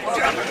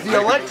the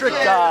electric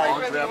guy.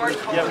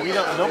 Yeah, we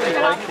don't. Nobody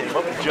liked him.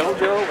 What was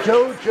JoJo?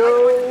 JoJo.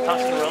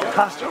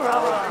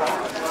 Costarella.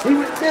 He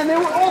was, man, they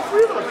were all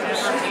three of them.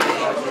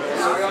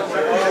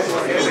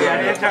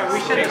 We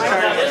should have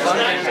started.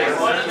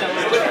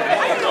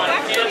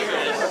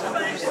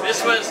 This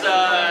was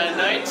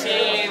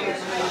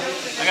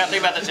I gotta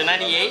think about this, in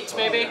 98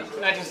 maybe?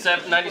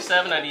 97,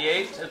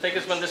 98, I think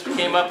is when this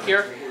came up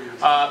here.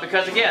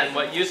 Because again,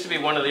 what used to be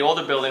one of the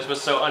older buildings was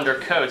so under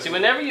code. See,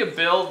 whenever you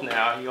build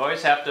now, you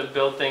always have to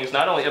build things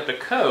not only up to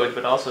code,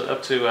 but also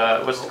up to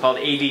what's called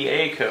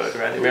ADA code,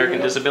 right? The American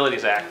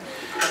Disabilities Act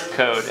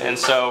code. And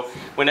so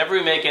whenever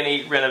we make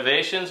any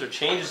renovations or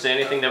changes to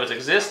anything that was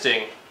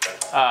existing,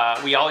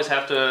 we always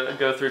have to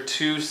go through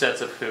two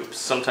sets of hoops.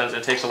 Sometimes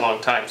it takes a long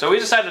time. So we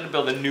decided to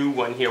build a new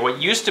one here. What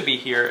used to be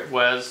here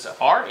was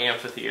our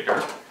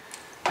amphitheater,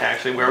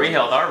 actually, where we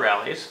held our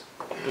rallies.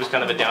 It was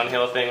kind of a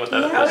downhill thing with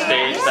the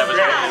stage that was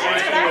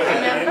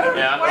going.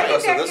 Yeah. Why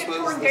did that get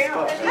torn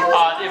down?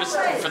 It was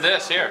for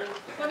this here.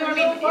 Well, no, I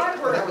mean,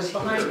 that was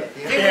behind it.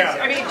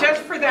 I mean,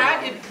 just for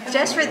that?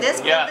 Just for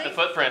this building? Yeah, the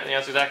footprint. Yeah,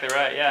 that's exactly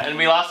right. Yeah, and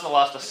we also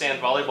lost a sand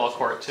volleyball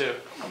court too.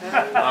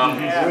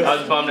 I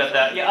was bummed at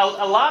that. Yeah,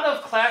 a lot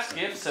of class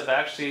gifts have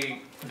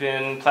actually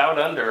been plowed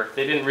under.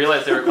 They didn't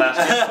realize they were class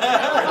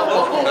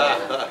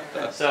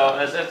gifts. So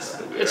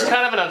it's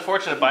kind of an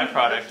unfortunate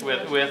byproduct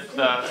with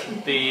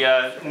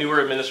the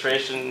newer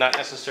administration not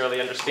necessarily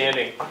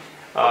understanding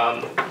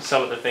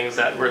some of the things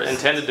that were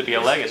intended to be a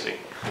legacy.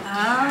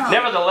 Oh.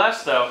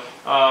 Nevertheless, though,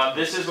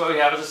 this is what we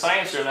have as a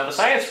science room. Now, the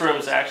science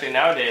rooms actually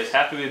nowadays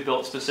have to be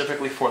built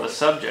specifically for the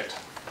subject.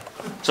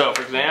 So,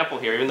 for example,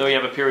 here, even though you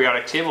have a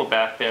periodic table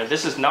back there,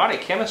 this is not a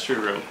chemistry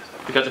room.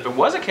 Because if it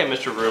was a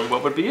chemistry room,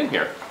 what would be in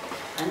here?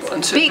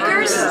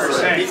 Speakers?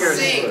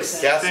 Sinks.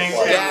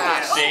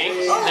 Gas.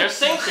 Sinks. There's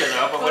sinks here,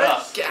 though, but what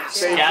else? Gas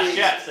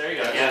jets. There you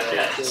go,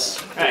 gas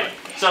jets. Right.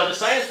 So the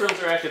science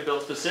rooms are actually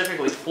built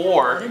specifically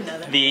for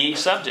the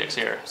subjects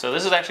here. So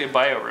this is actually a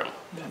bio room.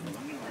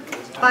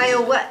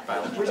 Bio what?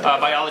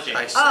 Biology.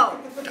 Oh.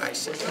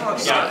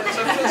 Yeah.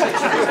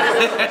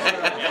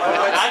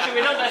 Actually,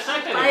 we don't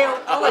dissect anymore.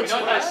 We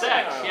don't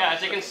dissect. Yeah,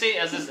 as you can see,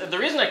 the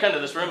reason I come to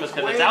this room is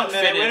because it's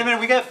outfitted. Wait a minute,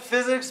 we got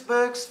physics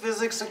books,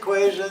 physics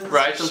equations.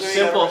 Right, some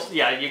simple,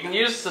 yeah, you can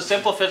use the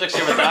simple physics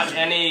here without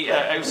any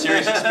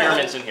serious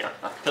experiments in here.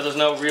 Because there's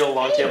no real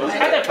long table.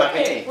 Hi there,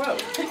 puppy.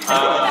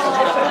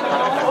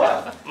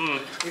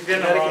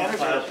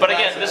 But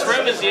again, this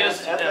room is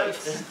used,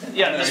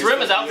 this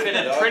room is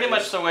outfitted pretty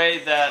much the way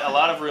that a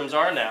lot of rooms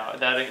are now.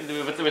 That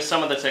with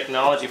some of the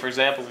technology, for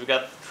example, we've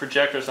got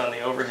projectors on the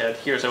overhead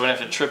here, so we don't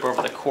have to trip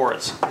over the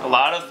cords. A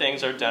lot of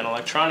things are done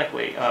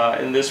electronically.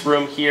 In this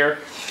room here,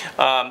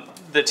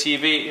 the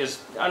TV is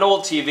an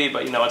old TV,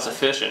 but you know, it's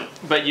efficient.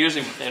 But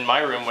usually in my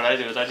room, what I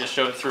do is I just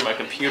show it through my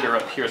computer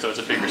up here, so it's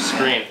a bigger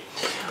screen.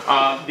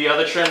 The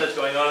other trend that's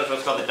going on is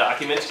what's called the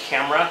document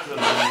camera. I'm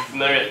not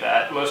familiar with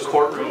that. Most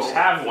courtrooms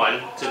have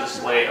one to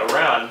display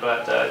around,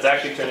 but it's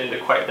actually turned into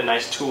quite the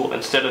nice tool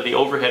instead of the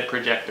overhead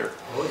projector.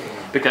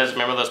 Because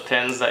remember those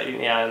pens that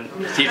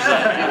teach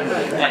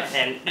that?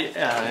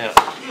 Anyway.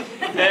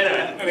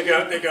 And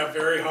they got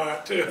very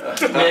hot too.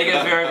 They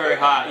get very, very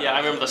hot. Yeah, I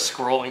remember the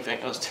scrolling thing.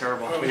 It was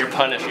terrible. When you're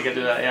punished, you could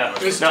do that. Yeah.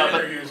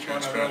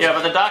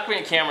 But the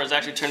document camera has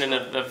actually turned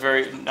into a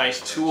very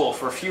nice tool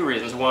for a few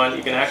reasons. One,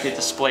 you can actually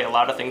display a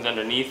lot of things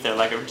underneath there,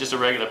 like just a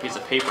regular piece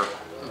of paper.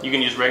 You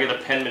can use regular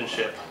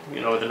penmanship, you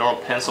know, with a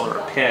normal pencil or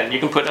a pen. You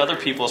can put other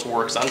people's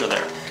works under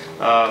there.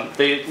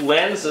 The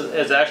lens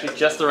is actually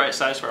just the right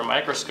size for a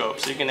microscope,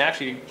 so you can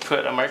actually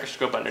put a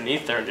microscope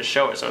underneath there and just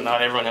show it, so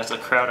not everyone has to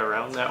crowd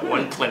around that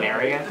one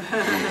planaria,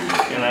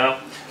 you know,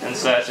 and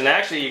such. And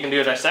actually, you can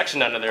do a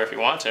dissection under there if you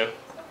want to,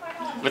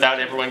 without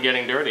everyone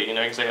getting dirty. You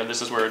know, you can say, oh,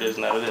 this is where it is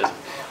and that it is.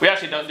 We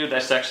actually don't do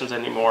dissections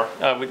anymore.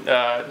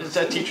 It's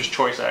a teacher's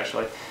choice,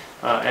 actually.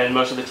 And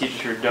most of the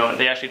teachers who don't,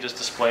 they actually just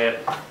display it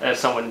as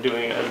someone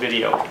doing a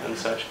video and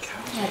such.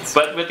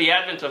 But with the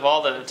advent of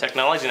all the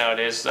technology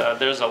nowadays,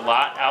 there's a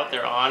lot out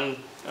there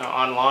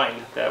online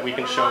that we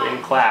can show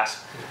in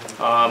class,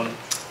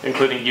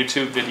 including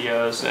YouTube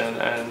videos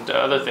and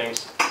other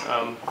things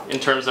in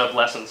terms of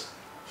lessons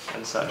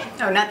and such.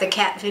 Oh, not the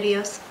cat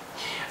videos?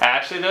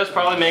 Actually, those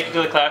probably make it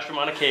to the classroom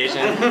on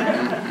occasion.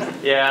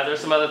 Yeah, there's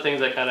some other things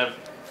that kind of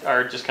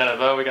are just kind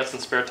of, oh, we got some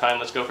spare time,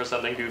 let's go for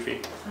something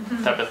goofy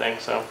type of thing.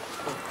 So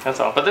that's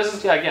all. But this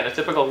is, yeah, again, a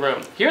typical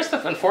room. Here's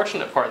the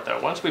unfortunate part, though.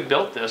 Once we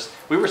built this,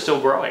 we were still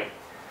growing.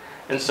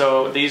 And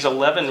so these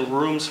 11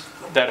 rooms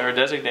that are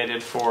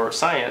designated for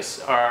science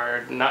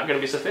are not going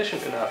to be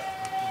sufficient enough.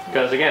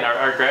 Because, again,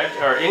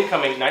 our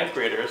incoming 9th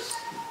graders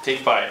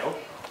take bio.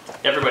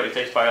 Everybody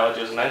takes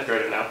biology as a 9th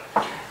grader now.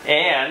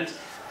 And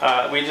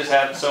we just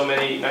have so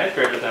many 9th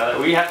graders now that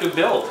we have to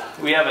build.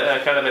 We have a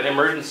kind of an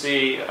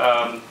emergency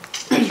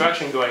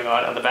construction going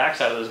on the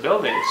backside of this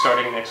building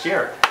starting next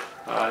year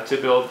to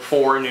build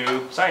 4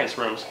 new science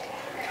rooms.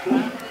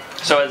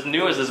 So as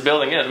new as this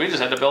building is, we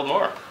just had to build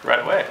more right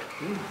away.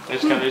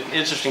 It's kind of an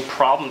interesting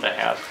problem to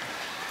have.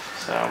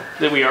 So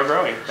we are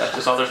growing. That's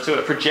just all there's to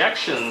it.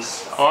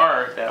 Projections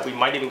are that we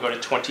might even go to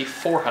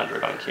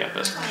 2,400 on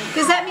campus.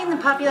 Does that mean the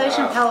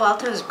population of Palo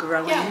Alto is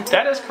growing?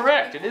 That is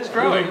correct. It is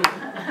growing.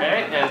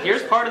 Okay, and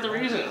here's part of the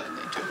reason.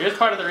 Here's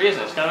part of the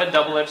reason. It's kind of a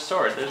double-edged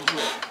sword.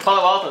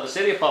 Palo Alto, the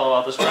city of Palo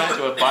Alto, is trying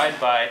to abide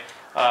by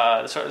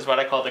is what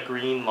I call the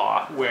green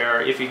law,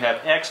 where if you have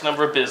X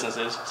number of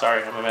businesses,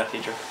 sorry, I'm a math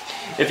teacher.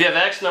 If you have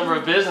X number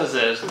of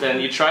businesses,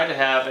 then you try to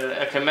have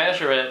a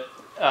commensurate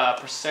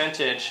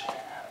percentage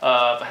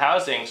of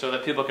housing so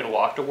that people can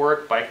walk to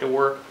work, bike to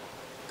work,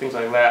 things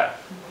like that.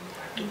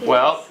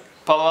 Well,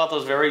 Palo Alto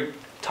is very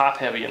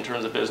top-heavy in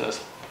terms of business.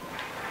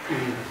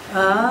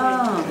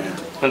 Oh.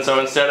 And so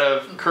instead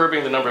of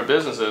curbing the number of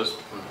businesses,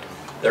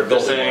 they're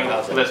saying,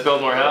 let's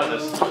build more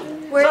houses.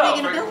 Where are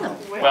they going to build them?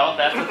 Well,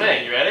 that's the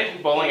thing. You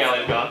ready? Bowling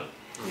alley's gone.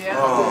 Yeah.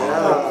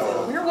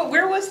 Oh.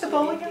 Where was the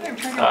bowling alley? I'm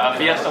trying to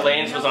Fiesta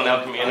Lanes was on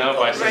El Camino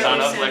by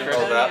Susano's Liquor.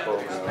 Oh, that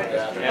bowl.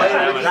 Yeah,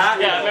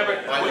 I remember.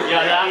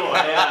 Yeah, that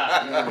one.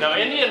 Yeah. No,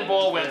 Indian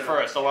Bowl went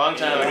first a long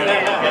time ago.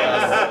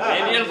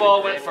 Indian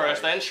Bowl went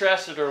first, then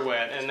Tresidder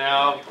went, and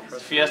now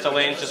Fiesta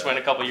Lanes just went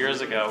a couple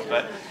years ago.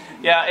 But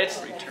yeah,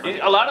 it's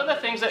a lot of the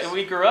things that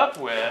we grew up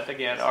with,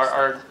 again,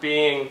 are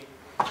being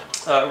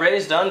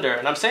raised under,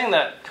 and I'm saying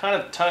that kind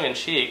of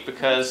tongue-in-cheek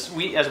because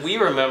as we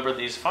remember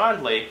these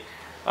fondly,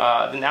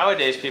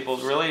 nowadays people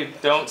really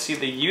don't see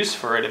the use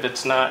for it if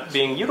it's not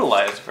being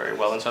utilized very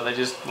well, and so they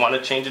just want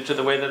to change it to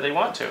the way that they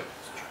want to,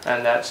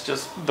 and that's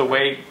just the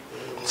way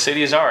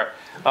cities are.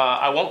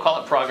 I won't call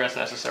it progress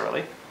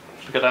necessarily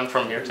because I'm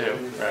from here too,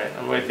 right?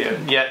 I'm with you.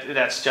 Yet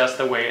that's just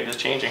the way it is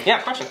changing.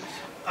 Yeah, question.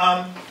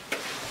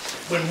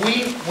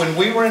 When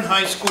we were in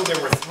high school,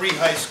 there were 3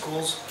 high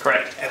schools.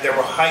 Correct. And there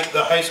were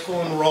the high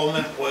school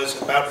enrollment was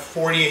about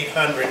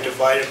 4,800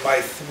 divided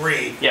by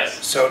 3.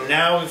 Yes. So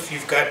now if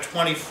you've got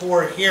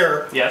 24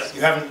 here, yes,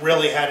 you haven't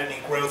really had any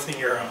growth in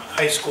your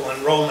high school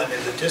enrollment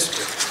in the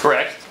district.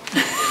 Correct.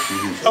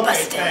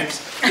 Okay,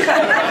 thanks. He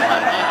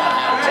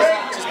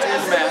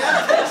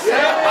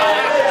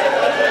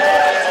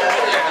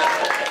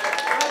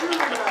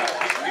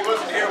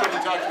wasn't here when you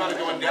talked about it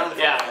going down.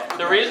 Yeah,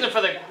 the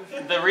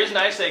reason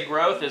I say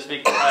growth is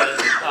because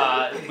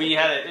we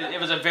had it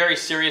was a very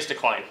serious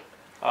decline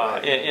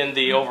in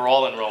the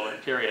overall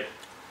enrollment period,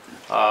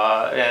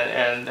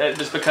 and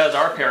it's because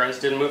our parents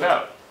didn't move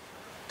out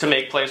to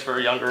make place for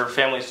younger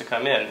families to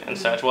come in and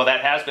such. Well,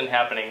 that has been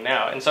happening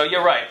now, and so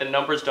you're right, the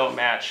numbers don't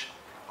match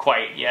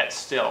quite yet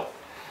still.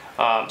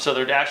 So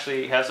there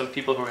actually have some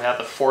people who have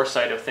the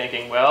foresight of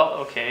thinking, well,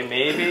 okay,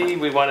 maybe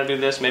we want to do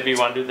this, maybe we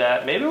want to do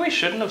that, maybe we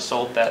shouldn't have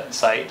sold that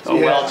site. Oh,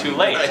 well, too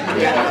late.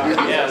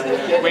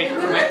 Yeah.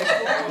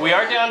 We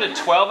are down to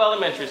 12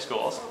 elementary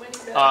schools,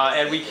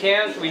 and we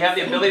have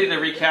the ability to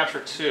recapture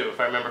 2, if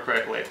I remember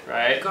correctly,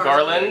 right?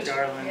 Garland.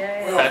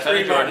 That's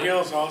Fremont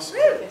Hills also.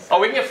 Oh,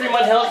 we can get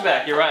Fremont Hills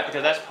back, you're right,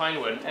 because that's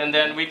Pinewood. And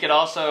then we could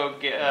also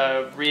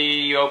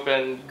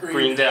reopen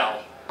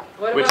Greendale,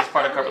 which is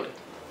part of Coverly.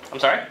 I'm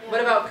sorry?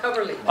 What about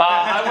Coverly?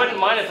 I wouldn't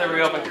mind if they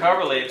reopened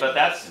Coverly, but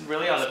that's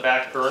really on the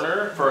back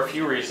burner for a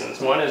few reasons.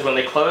 One is when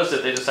they closed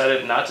it, they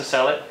decided not to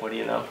sell it. What do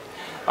you know?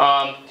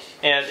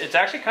 And it's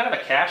actually kind of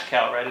a cash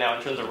cow right now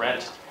in terms of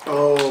rent.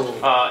 Oh.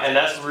 And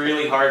that's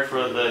really hard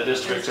for the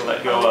district to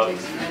let go of.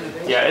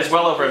 Yeah, it's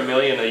well over $1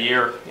 million a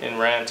year in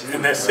rent.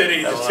 And the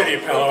city of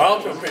Palo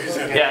Alto pays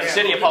it. Yeah, the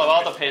city of Palo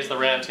Alto pays the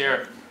rent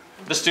here.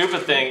 The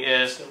stupid thing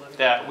is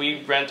that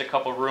we rent a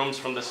couple rooms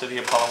from the city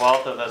of Palo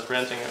Alto that's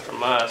renting it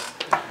from us.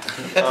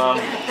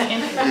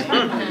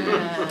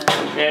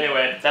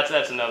 Anyway,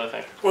 that's another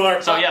thing.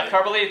 Well, so yeah,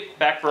 Coverly,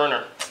 back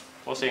burner.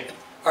 We'll see.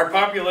 Our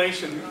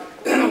population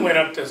went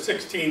up to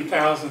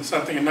 16,000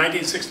 something in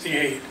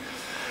 1968.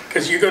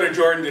 Because you go to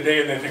Jordan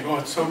today and they think, oh,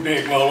 it's so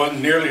big. Well, it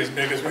wasn't nearly as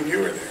big as when you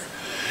were there.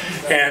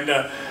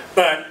 And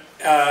but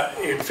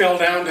it fell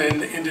down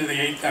into the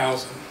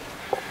 8,000.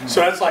 So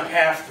that's like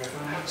half of it.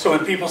 So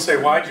when people say,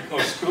 why'd you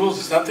close schools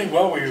or something?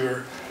 Well, we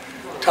were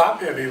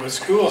top-heavy with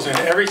schools, and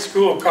every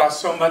school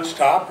costs so much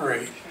to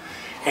operate.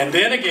 And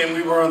then again,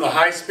 we were in the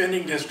high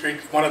spending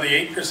district, one of the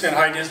 8%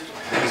 high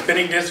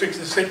spending districts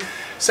in the state.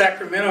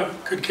 Sacramento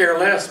could care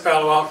less,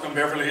 Palo Alto and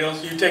Beverly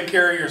Hills. You take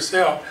care of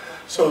yourself.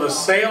 So the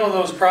sale of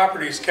those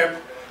properties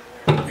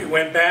it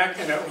went back,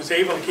 and it was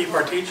able to keep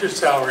our teachers'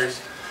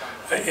 salaries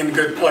in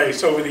good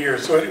place over the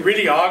years. So it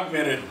really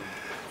augmented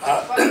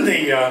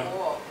the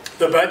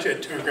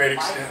budget to a great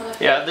extent.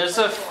 Yeah, there's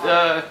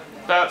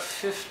about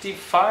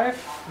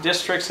 55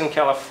 districts in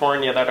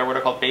California that are what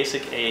are called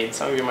basic aid.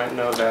 Some of you might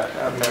know that.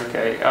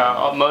 Okay.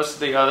 Most of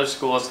the other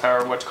schools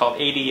are what's called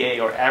ADA,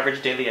 or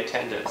average daily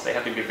attendance. They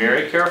have to be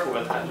very careful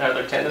with their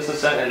attendance and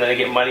stuff, and then they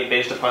get money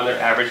based upon their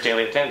average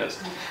daily attendance.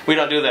 We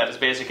don't do that as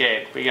basic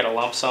aid. We get a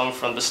lump sum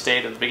from the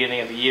state at the beginning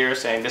of the year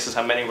saying this is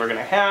how many we're going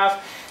to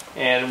have,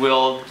 and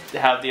we'll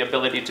have the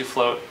ability to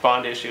float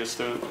bond issues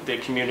through the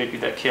community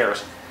that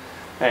cares.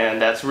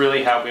 And that's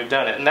really how we've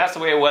done it. And that's the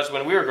way it was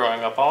when we were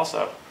growing up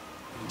also.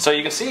 So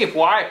you can see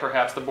why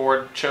perhaps the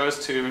board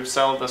chose to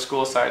sell the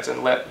school sites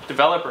and let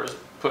developers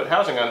put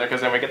housing on there,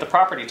 because then we get the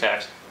property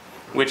tax,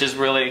 which is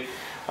really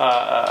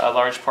a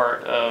large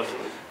part of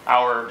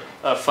our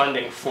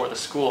funding for the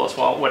schools.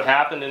 Well, what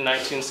happened in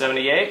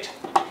 1978?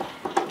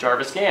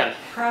 Jarvis Gann.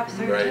 Prop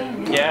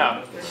 13.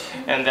 Yeah,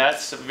 and that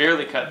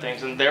severely cut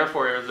things, and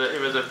therefore it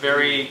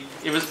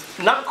was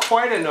not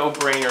quite a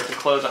no-brainer to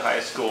close a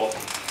high school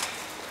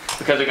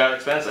because it got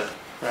expensive,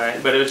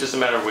 right? But it was just a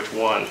matter of which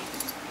one.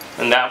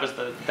 And that was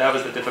the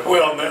difficult.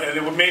 Well, and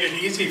it made it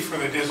easy for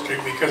the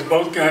district because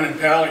both Gunn and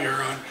Pally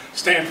are on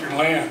Stanford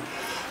land,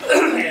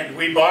 and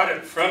we bought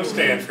it from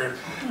Stanford.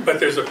 But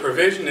there's a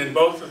provision in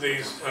both of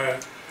these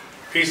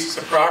pieces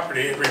of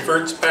property. It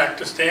reverts back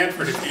to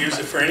Stanford if you use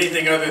it for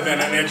anything other than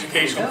an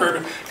educational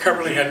purpose.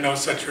 Cumberland had no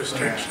such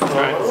restriction.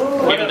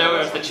 Right. Even though it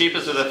was the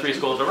cheapest of the 3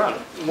 schools to run.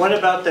 What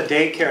about the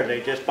daycare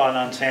they just bought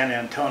on San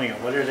Antonio?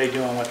 What are they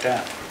doing with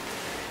that?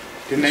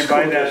 Didn't they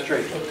buy that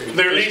straight?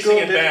 They're leasing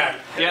it back.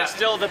 Yeah,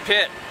 still the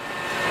pit.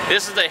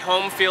 This is a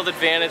home field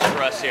advantage for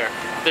us here.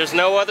 There's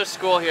no other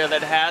school here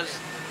that has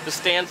the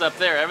stands up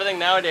there. Everything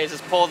nowadays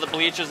is pull the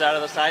bleachers out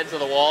of the sides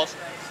of the walls.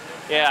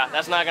 Yeah,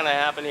 that's not going to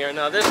happen here.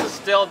 No, this is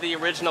still the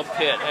original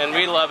pit, and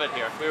we love it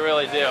here. We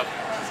really do.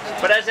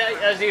 But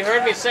as you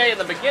heard me say in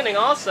the beginning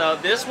also,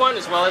 this one,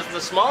 as well as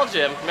the small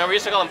gym, remember we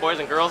used to call them boys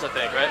and girls, I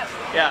think, right?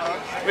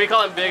 Yeah, we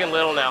call them big and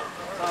little now.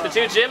 The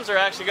 2 gyms are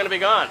actually going to be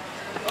gone.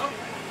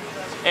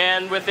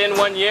 And within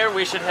 1 year,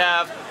 we should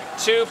have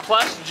 2+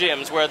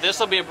 gyms, where this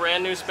will be a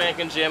brand new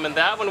spanking gym, and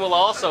that one will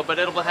also, but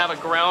it'll have a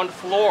ground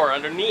floor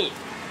underneath.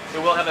 It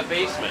will have a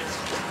basement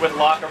with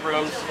locker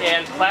rooms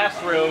and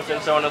classrooms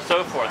and so on and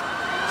so forth.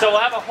 So we'll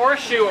have a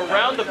horseshoe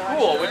around the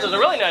pool, which is a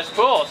really nice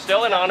pool,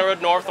 still in honor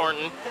of North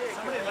Thornton.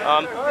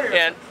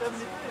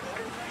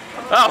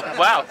 Oh,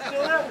 wow.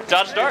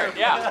 Dodge Dart,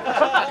 yeah.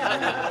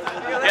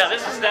 Yeah,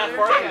 this is staff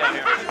parking down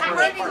here.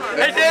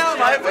 Hey, Dan,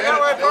 I forgot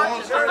where I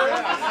parked.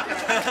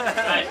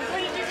 Right.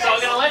 So I'm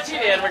going to let you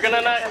in. We're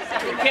going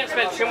to we can't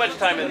spend too much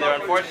time in there,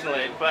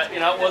 unfortunately, but, you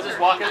know, we'll just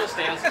walk in the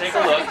stands, take a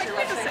look.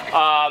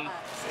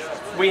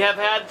 We have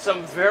had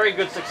some very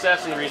good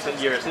success in recent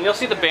years, and you'll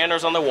see the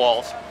banners on the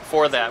walls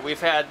for that. We've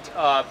had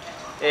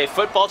a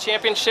football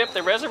championship.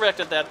 They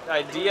resurrected that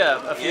idea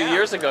a few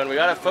years ago, and we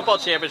got a football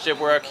championship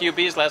where our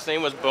QB's last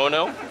name was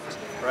Bono,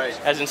 right?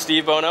 As in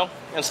Steve Bono,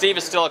 and Steve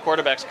is still a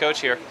quarterback's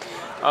coach here.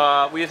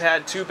 We've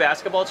had 2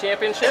 basketball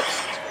championships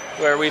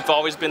where we've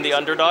always been the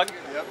underdog,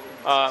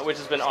 which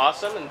has been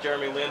awesome, and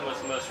Jeremy Lin was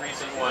the most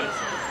recent one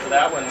for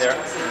that one there.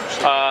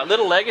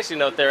 Little legacy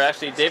note there,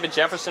 actually, David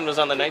Jefferson was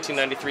on the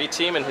 1993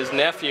 team, and his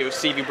nephew,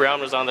 Stevie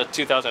Brown, was on the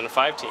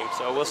 2005 team,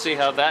 so we'll see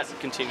how that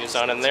continues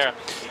on in there.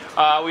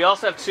 We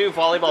also have 2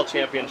 volleyball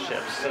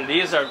championships, and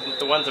these are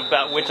the ones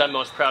about which I'm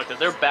most proud, because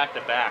they're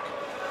back-to-back.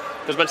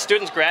 Because when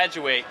students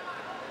graduate,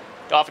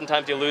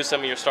 oftentimes you lose some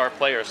of your star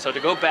players, so to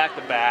go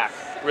back-to-back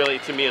really,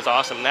 to me, is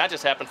awesome, and that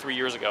just happened 3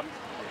 years ago.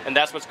 And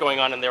that's what's going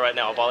on in there right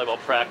now, volleyball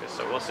practice,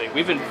 so we'll see.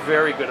 We've been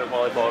very good at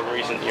volleyball in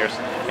recent years,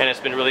 and it's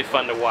been really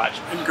fun to watch.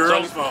 And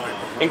girls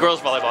volleyball. And girls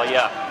volleyball,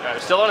 yeah.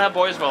 We still don't have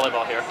boys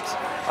volleyball here.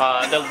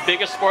 The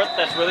biggest sport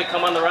that's really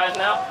come on the rise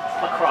now,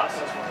 lacrosse.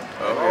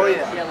 Oh,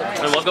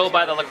 yeah. And we'll go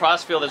by the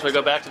lacrosse field as we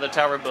go back to the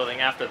tower building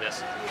after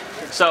this.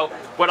 So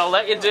what I'll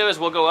let you do is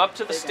we'll go up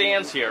to the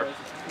stands here.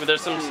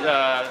 There's some,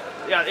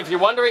 yeah, if you're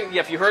wondering,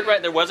 yeah, if you heard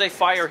right, there was a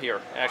fire here,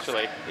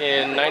 actually,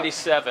 in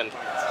 '97.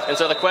 And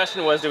so the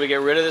question was, do we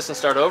get rid of this and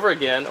start over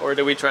again, or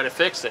do we try to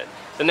fix it?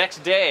 The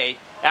next day,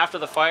 after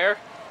the fire,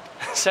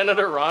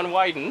 Senator Ron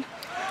Wyden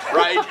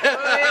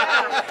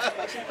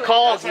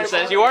calls and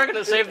says, you are going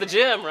to save the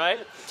gym, right?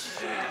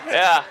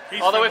 Yeah,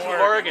 all the way from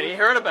Oregon. He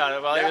heard about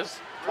it while he was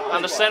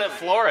on the Senate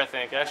floor, I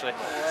think, actually.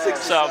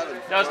 So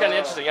that was kind of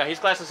interesting. Yeah, he's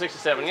class of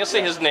 '67. You'll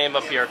see his name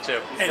up here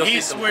too. And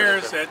he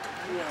swears that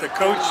the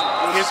coach,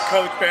 his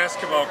coach,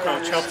 basketball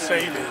coach, helped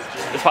save him.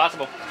 It's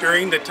possible.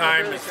 During the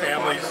time, his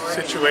family's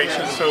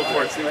situation, and so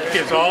forth,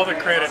 gives all the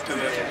credit to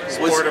the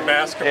sport of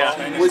basketball.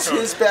 Yeah. Was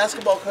his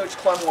basketball coach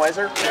Clem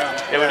Weiser?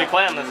 Yeah. It would be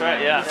Clem. That's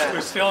right. Yeah.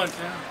 Who's still in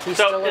town. He's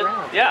still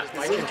around. Yeah.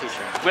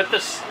 With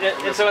this,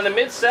 so in the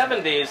mid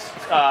 '70s,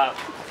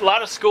 a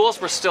lot of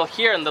schools were still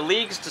here, and the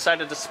leagues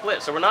decided to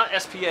split. So we're not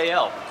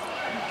SPAL.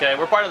 Okay,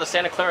 we're part of the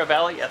Santa Clara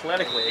Valley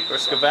Athletic League, or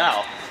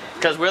SCVAL,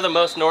 because we're the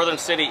most northern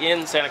city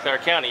in Santa Clara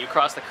County. You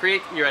cross the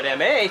creek, you're at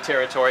MA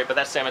territory, but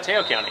that's San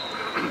Mateo County.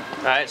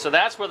 All right, so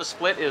that's where the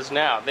split is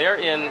now. They're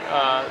in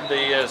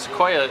the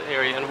Sequoia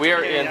area, and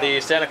we're in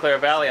the Santa Clara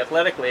Valley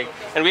Athletic League.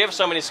 And we have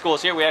so many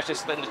schools here, we actually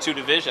split into 2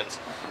 divisions.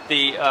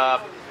 The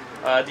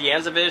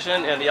Anza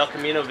Vision and the El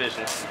Camino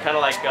Vision. Kind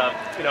of like,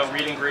 you know,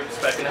 reading groups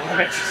back in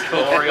elementary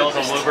school, Orioles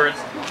and Bluebirds.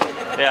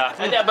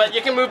 Yeah. But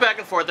you can move back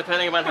and forth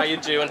depending on how you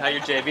do and how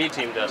your JV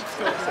team does.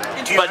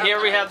 But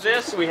here we have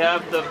this. We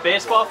have the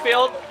baseball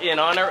field in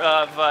honor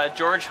of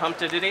George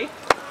Humptidity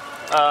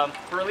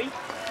Hurley.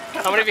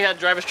 How many of you had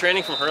driver's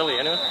training from Hurley?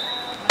 Anyone?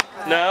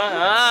 No?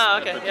 Ah,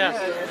 okay, yeah.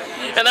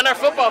 And then our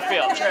football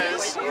field.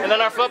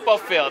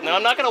 Now,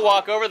 I'm not going to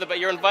walk over there, but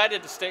you're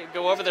invited to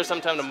go over there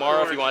sometime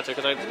tomorrow if you want to,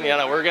 because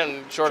we're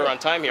getting shorter on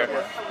time here.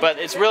 But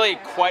it's really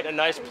quite a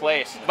nice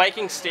place.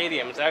 Viking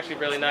Stadium is actually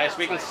really nice.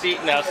 We can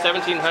seat now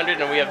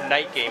 1,700, and we have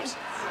night games.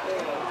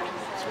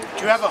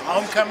 Do you have a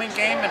homecoming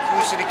game in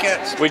Blue City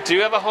Kids? We do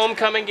have a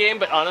homecoming game,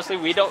 but honestly,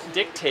 we don't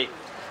dictate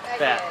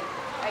that.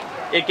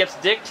 It gets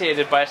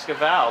dictated by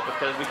SCVAL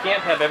because we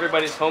can't have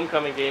everybody's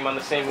homecoming game on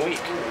the same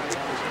week.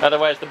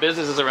 Otherwise, the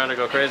businesses around to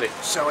go crazy.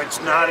 So it's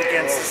not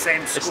against the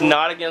same school? It's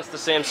not against the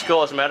same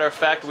school. As a matter of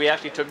fact, we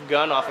actually took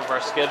gun off of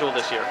our schedule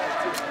this year.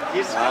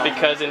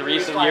 Because in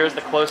recent years, the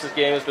closest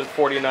game has been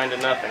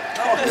 49-0.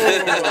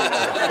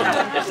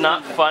 It's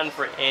not fun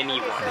for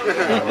anyone.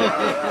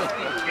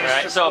 All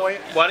right, so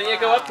why don't you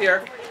go up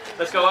here?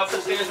 Let's go up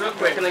the stairs real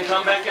quick and then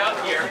come back out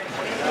here.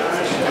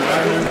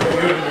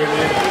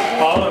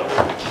 All of them.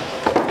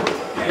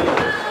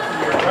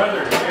 Your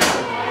brother,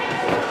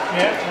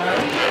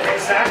 yeah.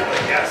 Exactly,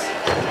 yes.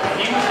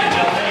 He was in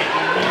LA.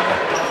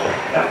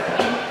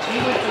 He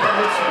went to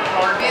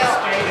Oregon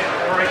State and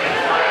Oregon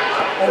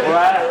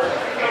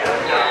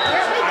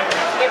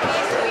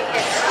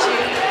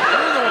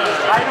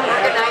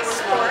Organized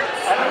sports.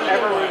 I don't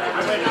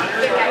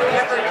think I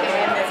ever came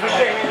in.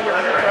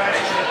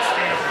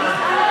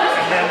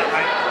 And then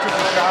I took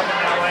a job in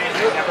LA and I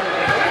never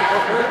came back.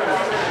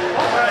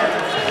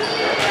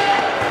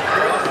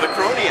 The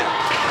Cronian.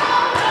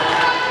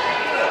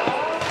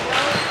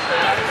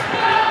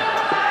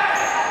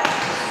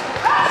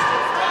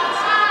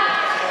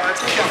 I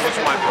think that was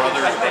my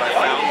brother's that I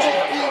found.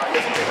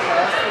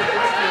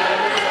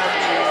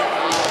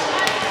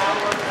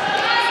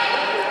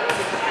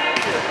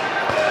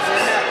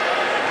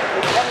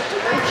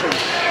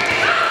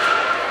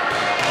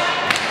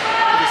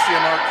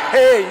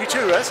 Hey, you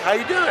too, Russ. How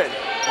you doing? Doing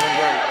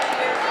great.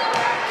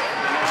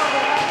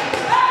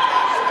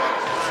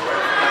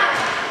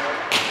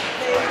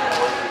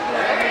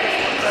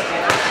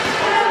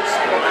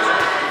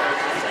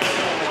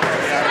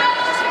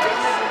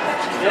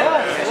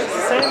 Yeah, it looks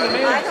the same to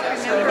me. I don't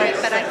remember it,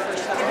 but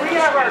we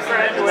have our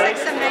graduation. It's like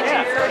some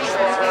 1930s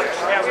movie.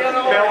 Yeah, we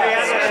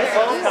had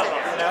both of them.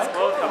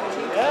 Both of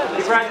them. Yeah,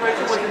 the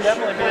graduation would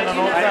definitely be an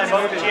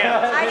old-time movie.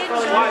 Yeah.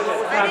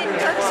 I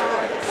didn't cook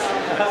sports.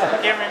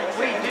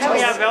 Didn't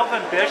we have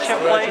Elvin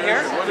Bishop play here?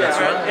 That's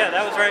right. Yeah,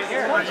 that was right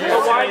here. Well,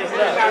 why is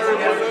that? I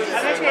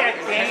think they had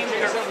games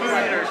or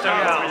food or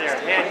something over there.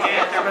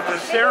 But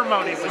the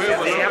ceremony was at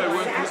the end.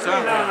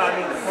 No, I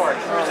mean the court.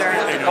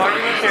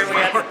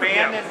 We had the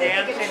band and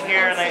dancing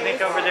here, and I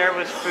think over there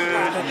was food.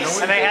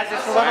 And they had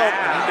this little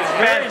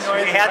fence.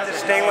 We had to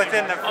stay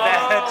within the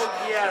fence.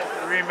 Yes.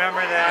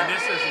 Remember that? And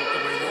this isn't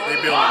the way that they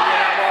build it.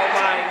 Yeah, well,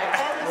 mine.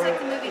 That was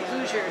like the movie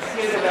Hoosiers.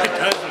 It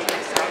doesn't.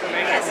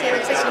 Yes, it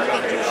looks like the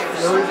movie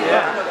Hoosiers.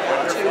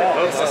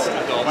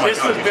 This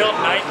was built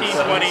in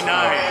 1929.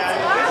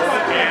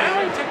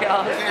 We took it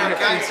off a few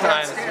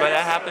times, but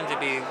that happened to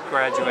be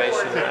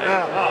graduation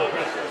night.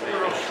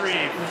 Earl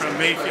Shreve from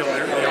Mayfield,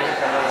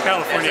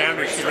 California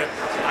Avenue,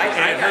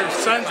 and her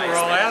sons were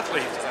all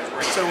athletes.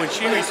 So when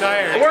she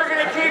retired, We're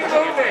going to keep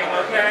moving,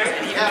 okay?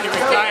 she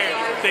retired,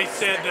 they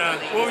said,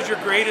 what was your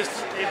greatest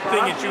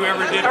thing that you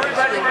ever did at the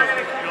school?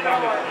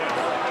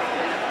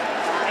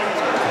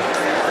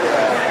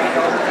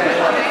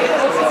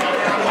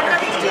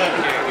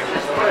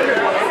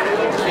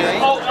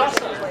 Oh,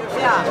 awesome.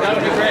 Yeah. That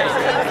would be great.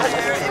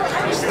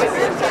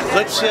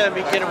 Let's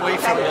get away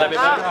from Will that be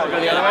better? We'll go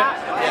the other way?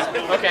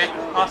 Yeah. Okay,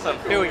 awesome.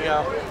 Here we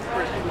go.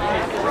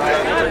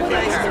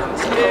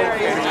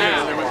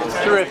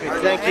 Terrific,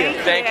 thank you.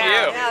 Thank you.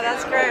 Yeah,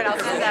 that's great. I'll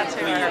send that to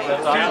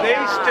her. Do they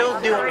still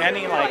do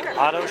any like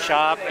auto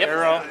shop,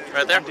 aero?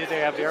 Right there. Do they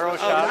have aero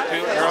shop too,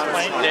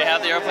 airplanes? They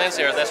have the airplanes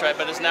here, that's right,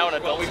 but it's now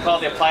what we call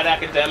the applied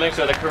academics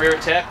or the career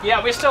tech.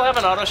 Yeah, we still have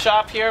an auto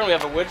shop here and we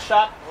have a wood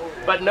shop,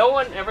 but no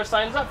one ever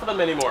signs up for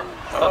them anymore.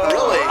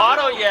 Really?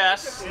 Auto,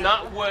 yes,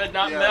 not wood,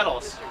 not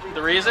metals.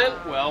 The reason?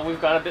 Well,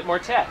 we've got a bit more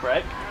tech,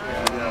 right?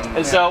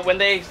 And so when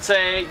they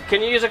say,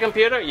 can you use a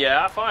computer?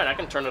 Yeah, fine, I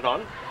can turn it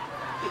on.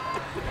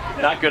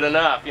 Not good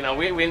enough. You know,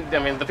 I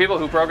mean, the people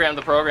who program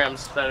the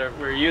programs that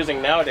we're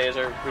using nowadays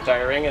are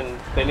retiring and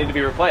they need to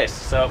be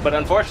replaced. So, but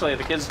unfortunately,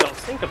 the kids don't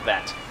think of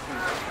that.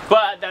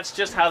 But that's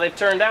just how they've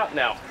turned out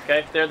now.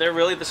 Okay, they're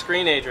really the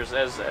screenagers,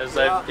 as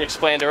I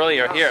explained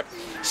earlier here.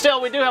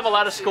 Still, we do have a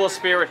lot of school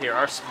spirit here.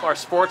 Our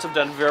sports have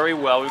done very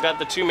well. We've got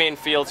the two main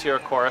fields here,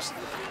 of course.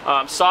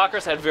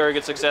 Soccer's had very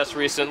good success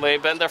recently,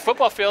 but their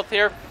football field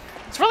here,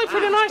 it's really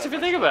pretty nice if you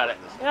think about it.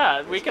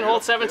 Yeah, we can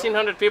hold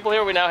 1,700 people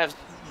here. We now have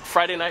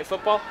Friday night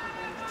football.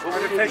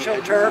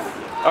 Artificial turf.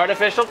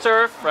 Artificial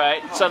turf,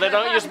 right? So they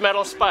don't use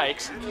metal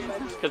spikes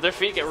because their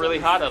feet get really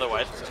hot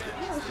otherwise.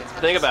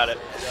 Think about it.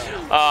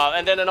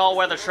 And then an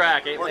all-weather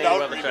track, 8-lane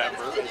weather track.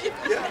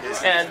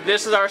 And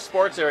this is our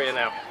sports area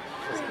now.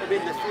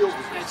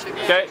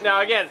 Okay,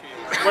 now again,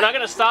 we're not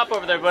going to stop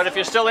over there, but if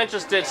you're still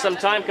interested,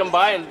 sometime come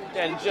by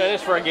and join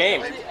us for a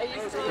game.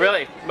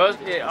 Really,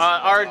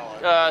 our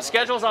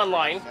schedule's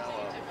online.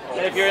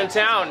 And if you're in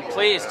town,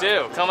 please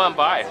do, come on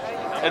by.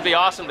 It'd be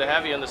awesome to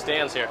have you in the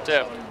stands here,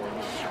 too.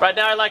 Right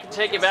now, I'd like to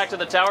take you back to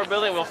the Tower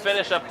building. We'll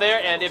finish up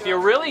there, and if you're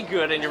really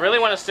good and you really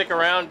want to stick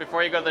around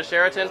before you go to the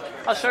Sheraton,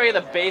 I'll show you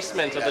the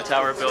basement of the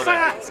Tower building.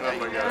 Oh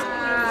my God.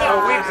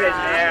 Oh, we've been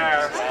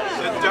there.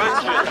 The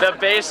dungeon. The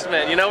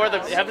basement. You know where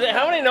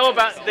how many know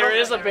about, there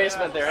is a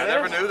basement there? I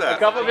never knew that. A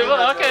couple people?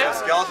 Okay. The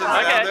skeletons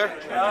down there?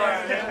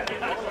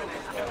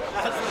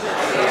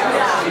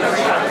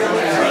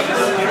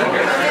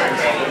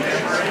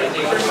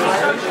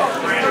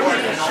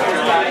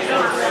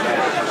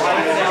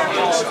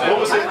 What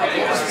was it?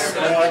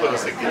 What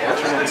was it?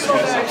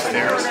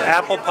 Upstairs.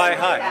 Apple Pie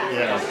High.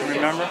 Yeah.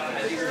 Remember?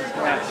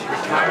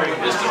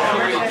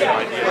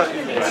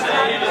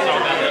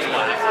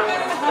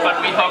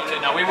 But we hope to.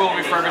 Now we will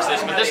refurbish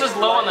this, but this is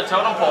low on the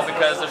totem pole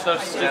because there's no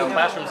student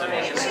classrooms in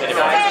here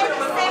anymore.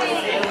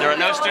 There are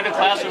no student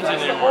classrooms in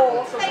here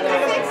anymore.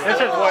 This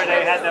is where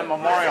they had the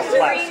memorial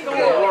plaque for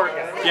the war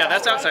guys. Yeah,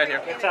 that's outside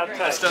here. It's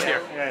outside. It's still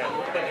here. Yeah.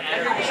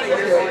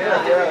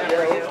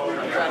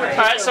 All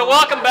right, so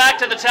welcome back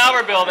to the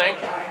Tower building.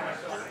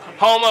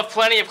 Home of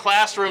plenty of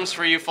classrooms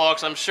for you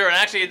folks, I'm sure. And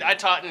actually, I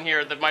taught in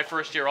here my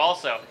first year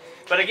also.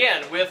 But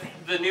again, with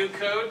the new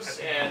codes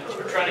and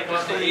we're trying to come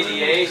up to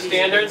ADA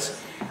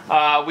standards,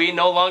 we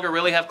no longer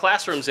really have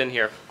classrooms in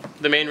here.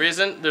 The main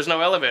reason, there's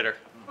no elevator.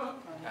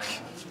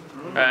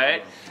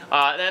 Right?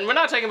 And we're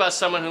not talking about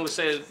someone who, let's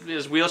say,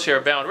 is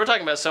wheelchair bound. We're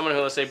talking about someone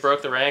who, let's say,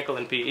 broke their ankle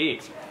in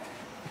PE.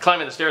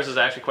 Climbing the stairs is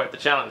actually quite the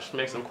challenge. It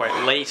makes them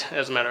quite late,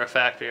 as a matter of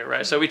fact, here,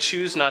 right? So we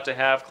choose not to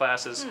have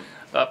classes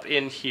up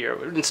in here.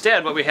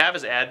 Instead, what we have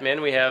is admin.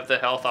 We have the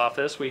health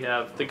office. We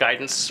have the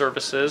guidance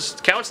services.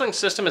 The counseling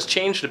system has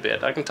changed a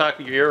bit. I can talk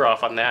your ear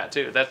off on that,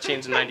 too. That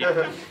changed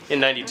in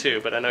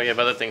 92, but I know you have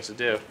other things to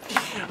do.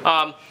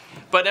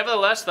 But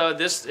nevertheless, though,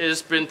 this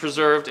has been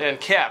preserved and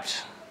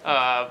kept.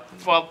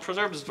 Well,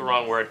 preserved is the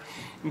wrong word.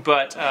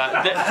 But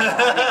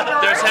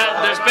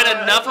there's been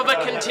enough of a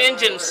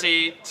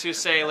contingency to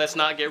say, let's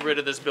not get rid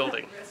of this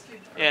building.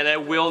 And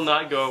it will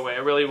not go away.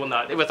 It really will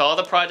not. With all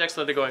the projects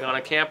that are going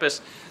on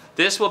campus,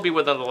 this will be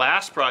one of the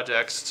last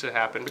projects to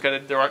happen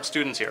because there aren't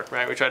students here,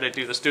 right? We try to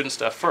do the student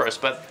stuff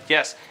first. But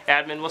yes,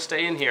 admin will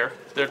stay in here.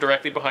 They're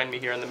directly behind me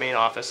here in the main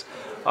office.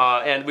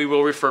 And we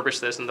will refurbish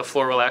this, and the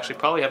floor will actually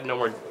probably have no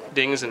more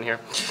dings in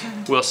here.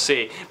 We'll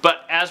see.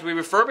 But as we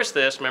refurbish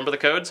this, remember the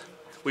codes?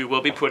 We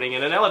will be putting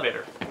in an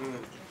elevator.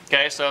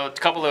 Okay, so a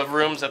couple of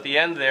rooms at the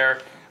end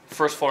there,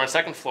 first floor and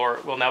second floor,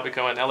 will now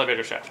become an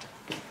elevator shaft.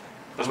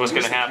 That's what's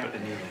going to happen.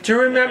 Do you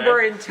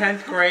remember in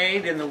 10th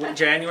grade in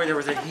January there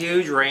was a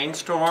huge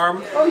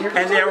rainstorm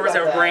and there was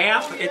a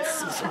ramp? It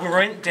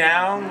went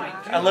down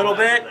a little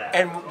bit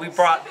and we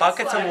brought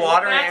buckets of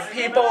water and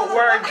people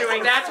were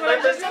doing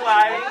slip and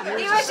sliding.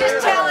 He was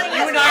just telling us.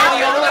 You and I are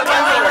the only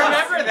ones who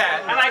remember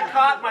that. And I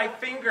caught my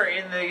finger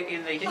in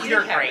the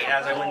heater grate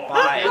as I went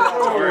by.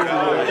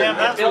 Damn,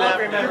 that's what I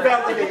remember.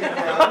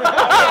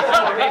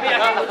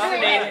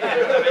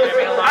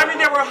 I mean,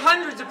 there were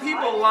hundreds of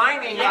people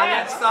lining on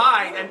each side.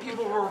 And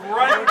people were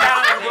running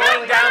down and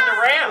going down the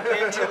ramp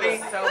into the...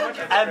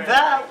 And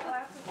that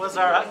was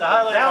the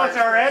highlight. That was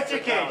our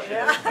education.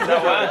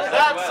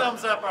 That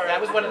sums up our...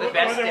 That was one of the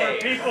best days. There were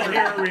people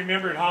here who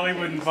remembered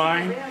Hollywood and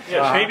Vine.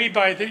 Maybe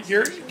by the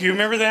year... Do you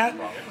remember that?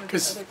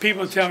 Because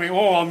people tell me,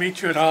 oh, I'll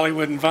meet you at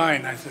Hollywood and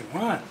Vine. I said,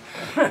 what?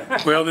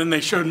 Well, then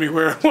they showed me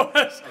where it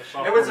was.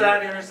 It was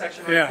that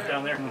intersection right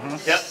down there.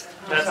 Yep, that's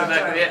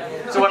exactly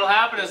it. So what will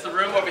happen is the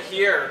room over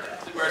here,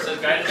 where it says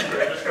guidance and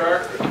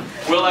registrar,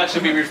 will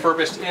actually be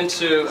refurbished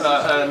into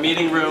a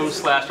meeting room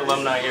 /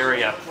 alumni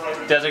area,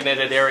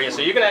 designated area.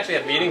 So you can actually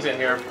have meetings in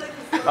here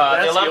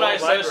The Alumni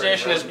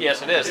Association is,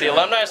 yes it is, the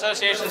Alumni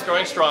Association is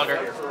growing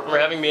stronger. We're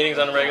having meetings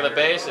on a regular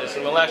basis,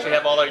 and we'll actually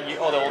have all the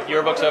old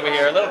yearbooks over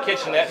here, a little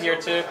kitchenette here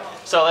too.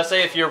 So let's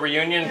say if your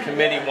reunion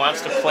committee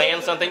wants to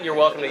plan something, you're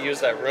welcome to use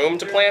that room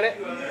to plan it,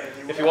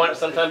 if you want it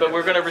sometime, but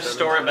we're going to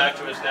restore it back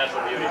to its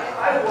natural beauty.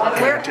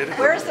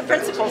 Where is the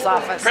principal's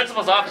office?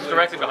 Principal's office is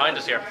directly behind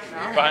us here,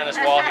 behind this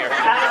wall here.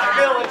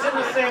 Bill, it's in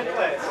the same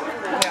place.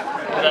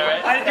 Is that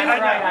right?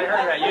 I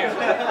heard about you.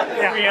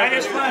 Yeah, I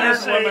just want to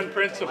say,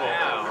 principal.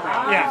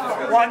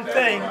 yeah, one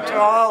thing to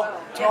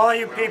all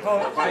you people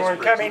who are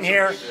coming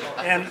here,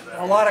 and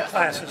a lot of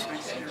classes.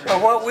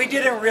 But what we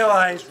didn't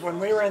realize when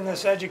we were in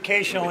this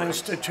educational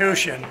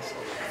institution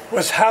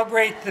was how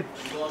great the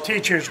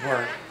teachers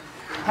were,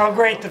 how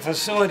great the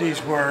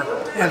facilities were,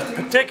 and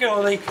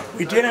particularly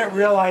we didn't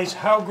realize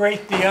how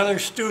great the other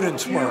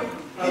students were.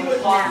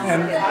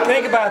 And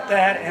think about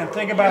that, and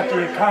think about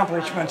the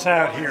accomplishments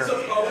out here.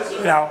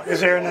 Now, is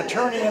there an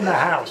attorney in the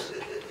house?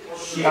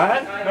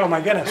 What? Oh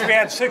my goodness, we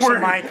had 6 in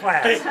my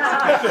class.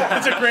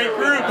 That's a great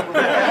group.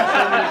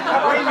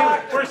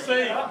 We're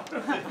safe.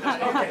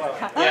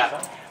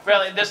 Yeah.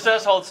 Really, this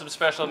does hold some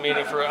special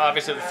meaning for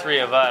obviously the 3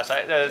 of us.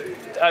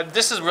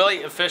 This is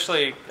really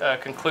officially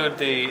conclude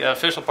the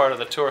official part of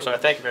the tour, so I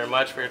thank you very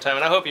much for your time,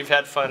 and I hope you've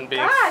had fun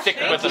being thick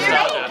with the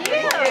stuff.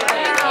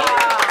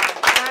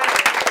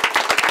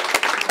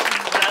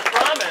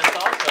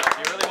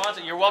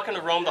 You're welcome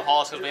to roam the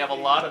halls because we have a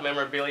lot of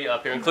memorabilia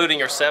up here, including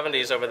your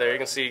 70s over there. You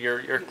can see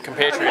your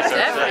compatriots are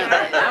there.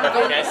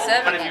 Okay?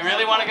 But if you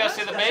really want to go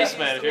see the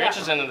basement, if you're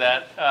interested in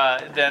that,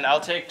 then I'll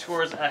take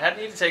tours. I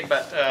need to take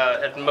about,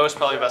 at most,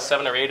 probably about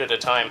 7 or 8 at a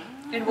time.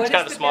 It's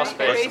kind of a small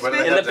space.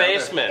 In the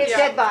basement. It's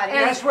dead body.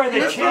 That's where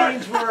the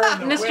chains were.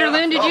 Mr.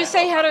 Lynn, did you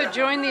say how to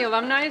join the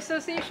Alumni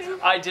Association?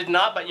 I did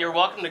not, but you're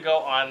welcome to go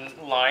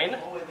online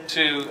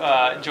to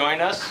join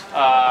us.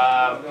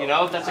 You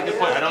know, that's a good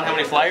point. I don't have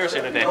any flyers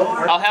here today.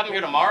 I'll have them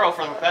here tomorrow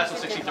for the class of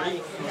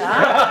 63.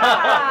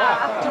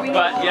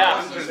 But yeah,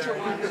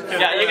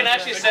 you can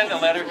actually send a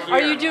letter here.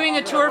 Are you doing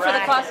a tour for the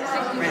class of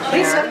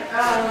 63?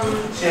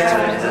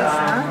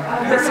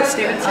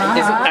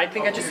 I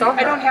think I just saw.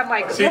 I don't have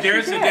my. See,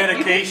 there's the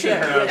dedication.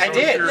 I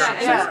did.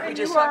 We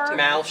just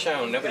Mal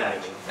shown. Nobody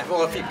knew me.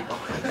 Well, a few people.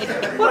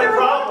 Well, there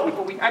were all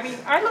people. I mean,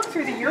 I looked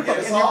through the yearbook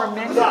and there were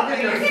many.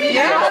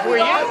 Yeah. What were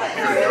you? I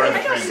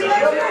don't see it.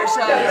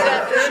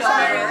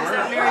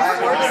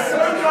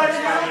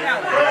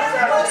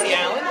 See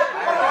Alan?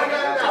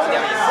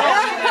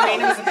 I mean,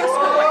 it was a big school.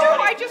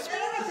 No, I just mean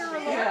that there were a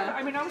lot.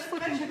 I mean, I was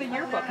flipping through the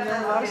yearbook and there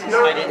were a lot of people.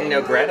 I didn't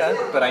know Greta,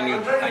 but I knew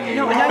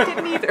No, and I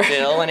didn't either.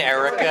 Bill and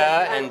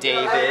Erica and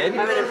David.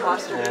 I'm an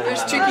imposter.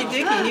 There's Tricky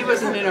Dicky. He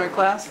wasn't in our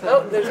class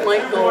though. Oh, there's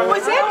Michael.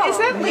 Is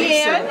that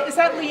Leanne? Is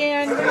that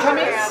Leanne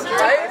Cummings?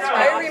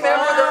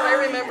 I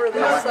remember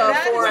this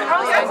forum.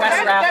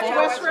 That's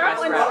West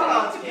Rattling.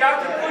 You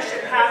have to push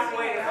it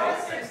halfway.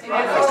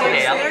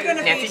 They're going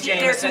to Nancy be here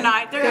Jameson.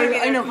 tonight. They're going to be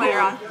there later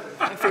on.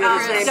 I forget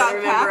his name, but I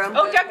remember him.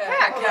 Oh, Doug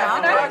Peck. And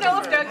I don't know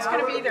if Doug's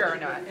going to be there or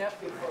not.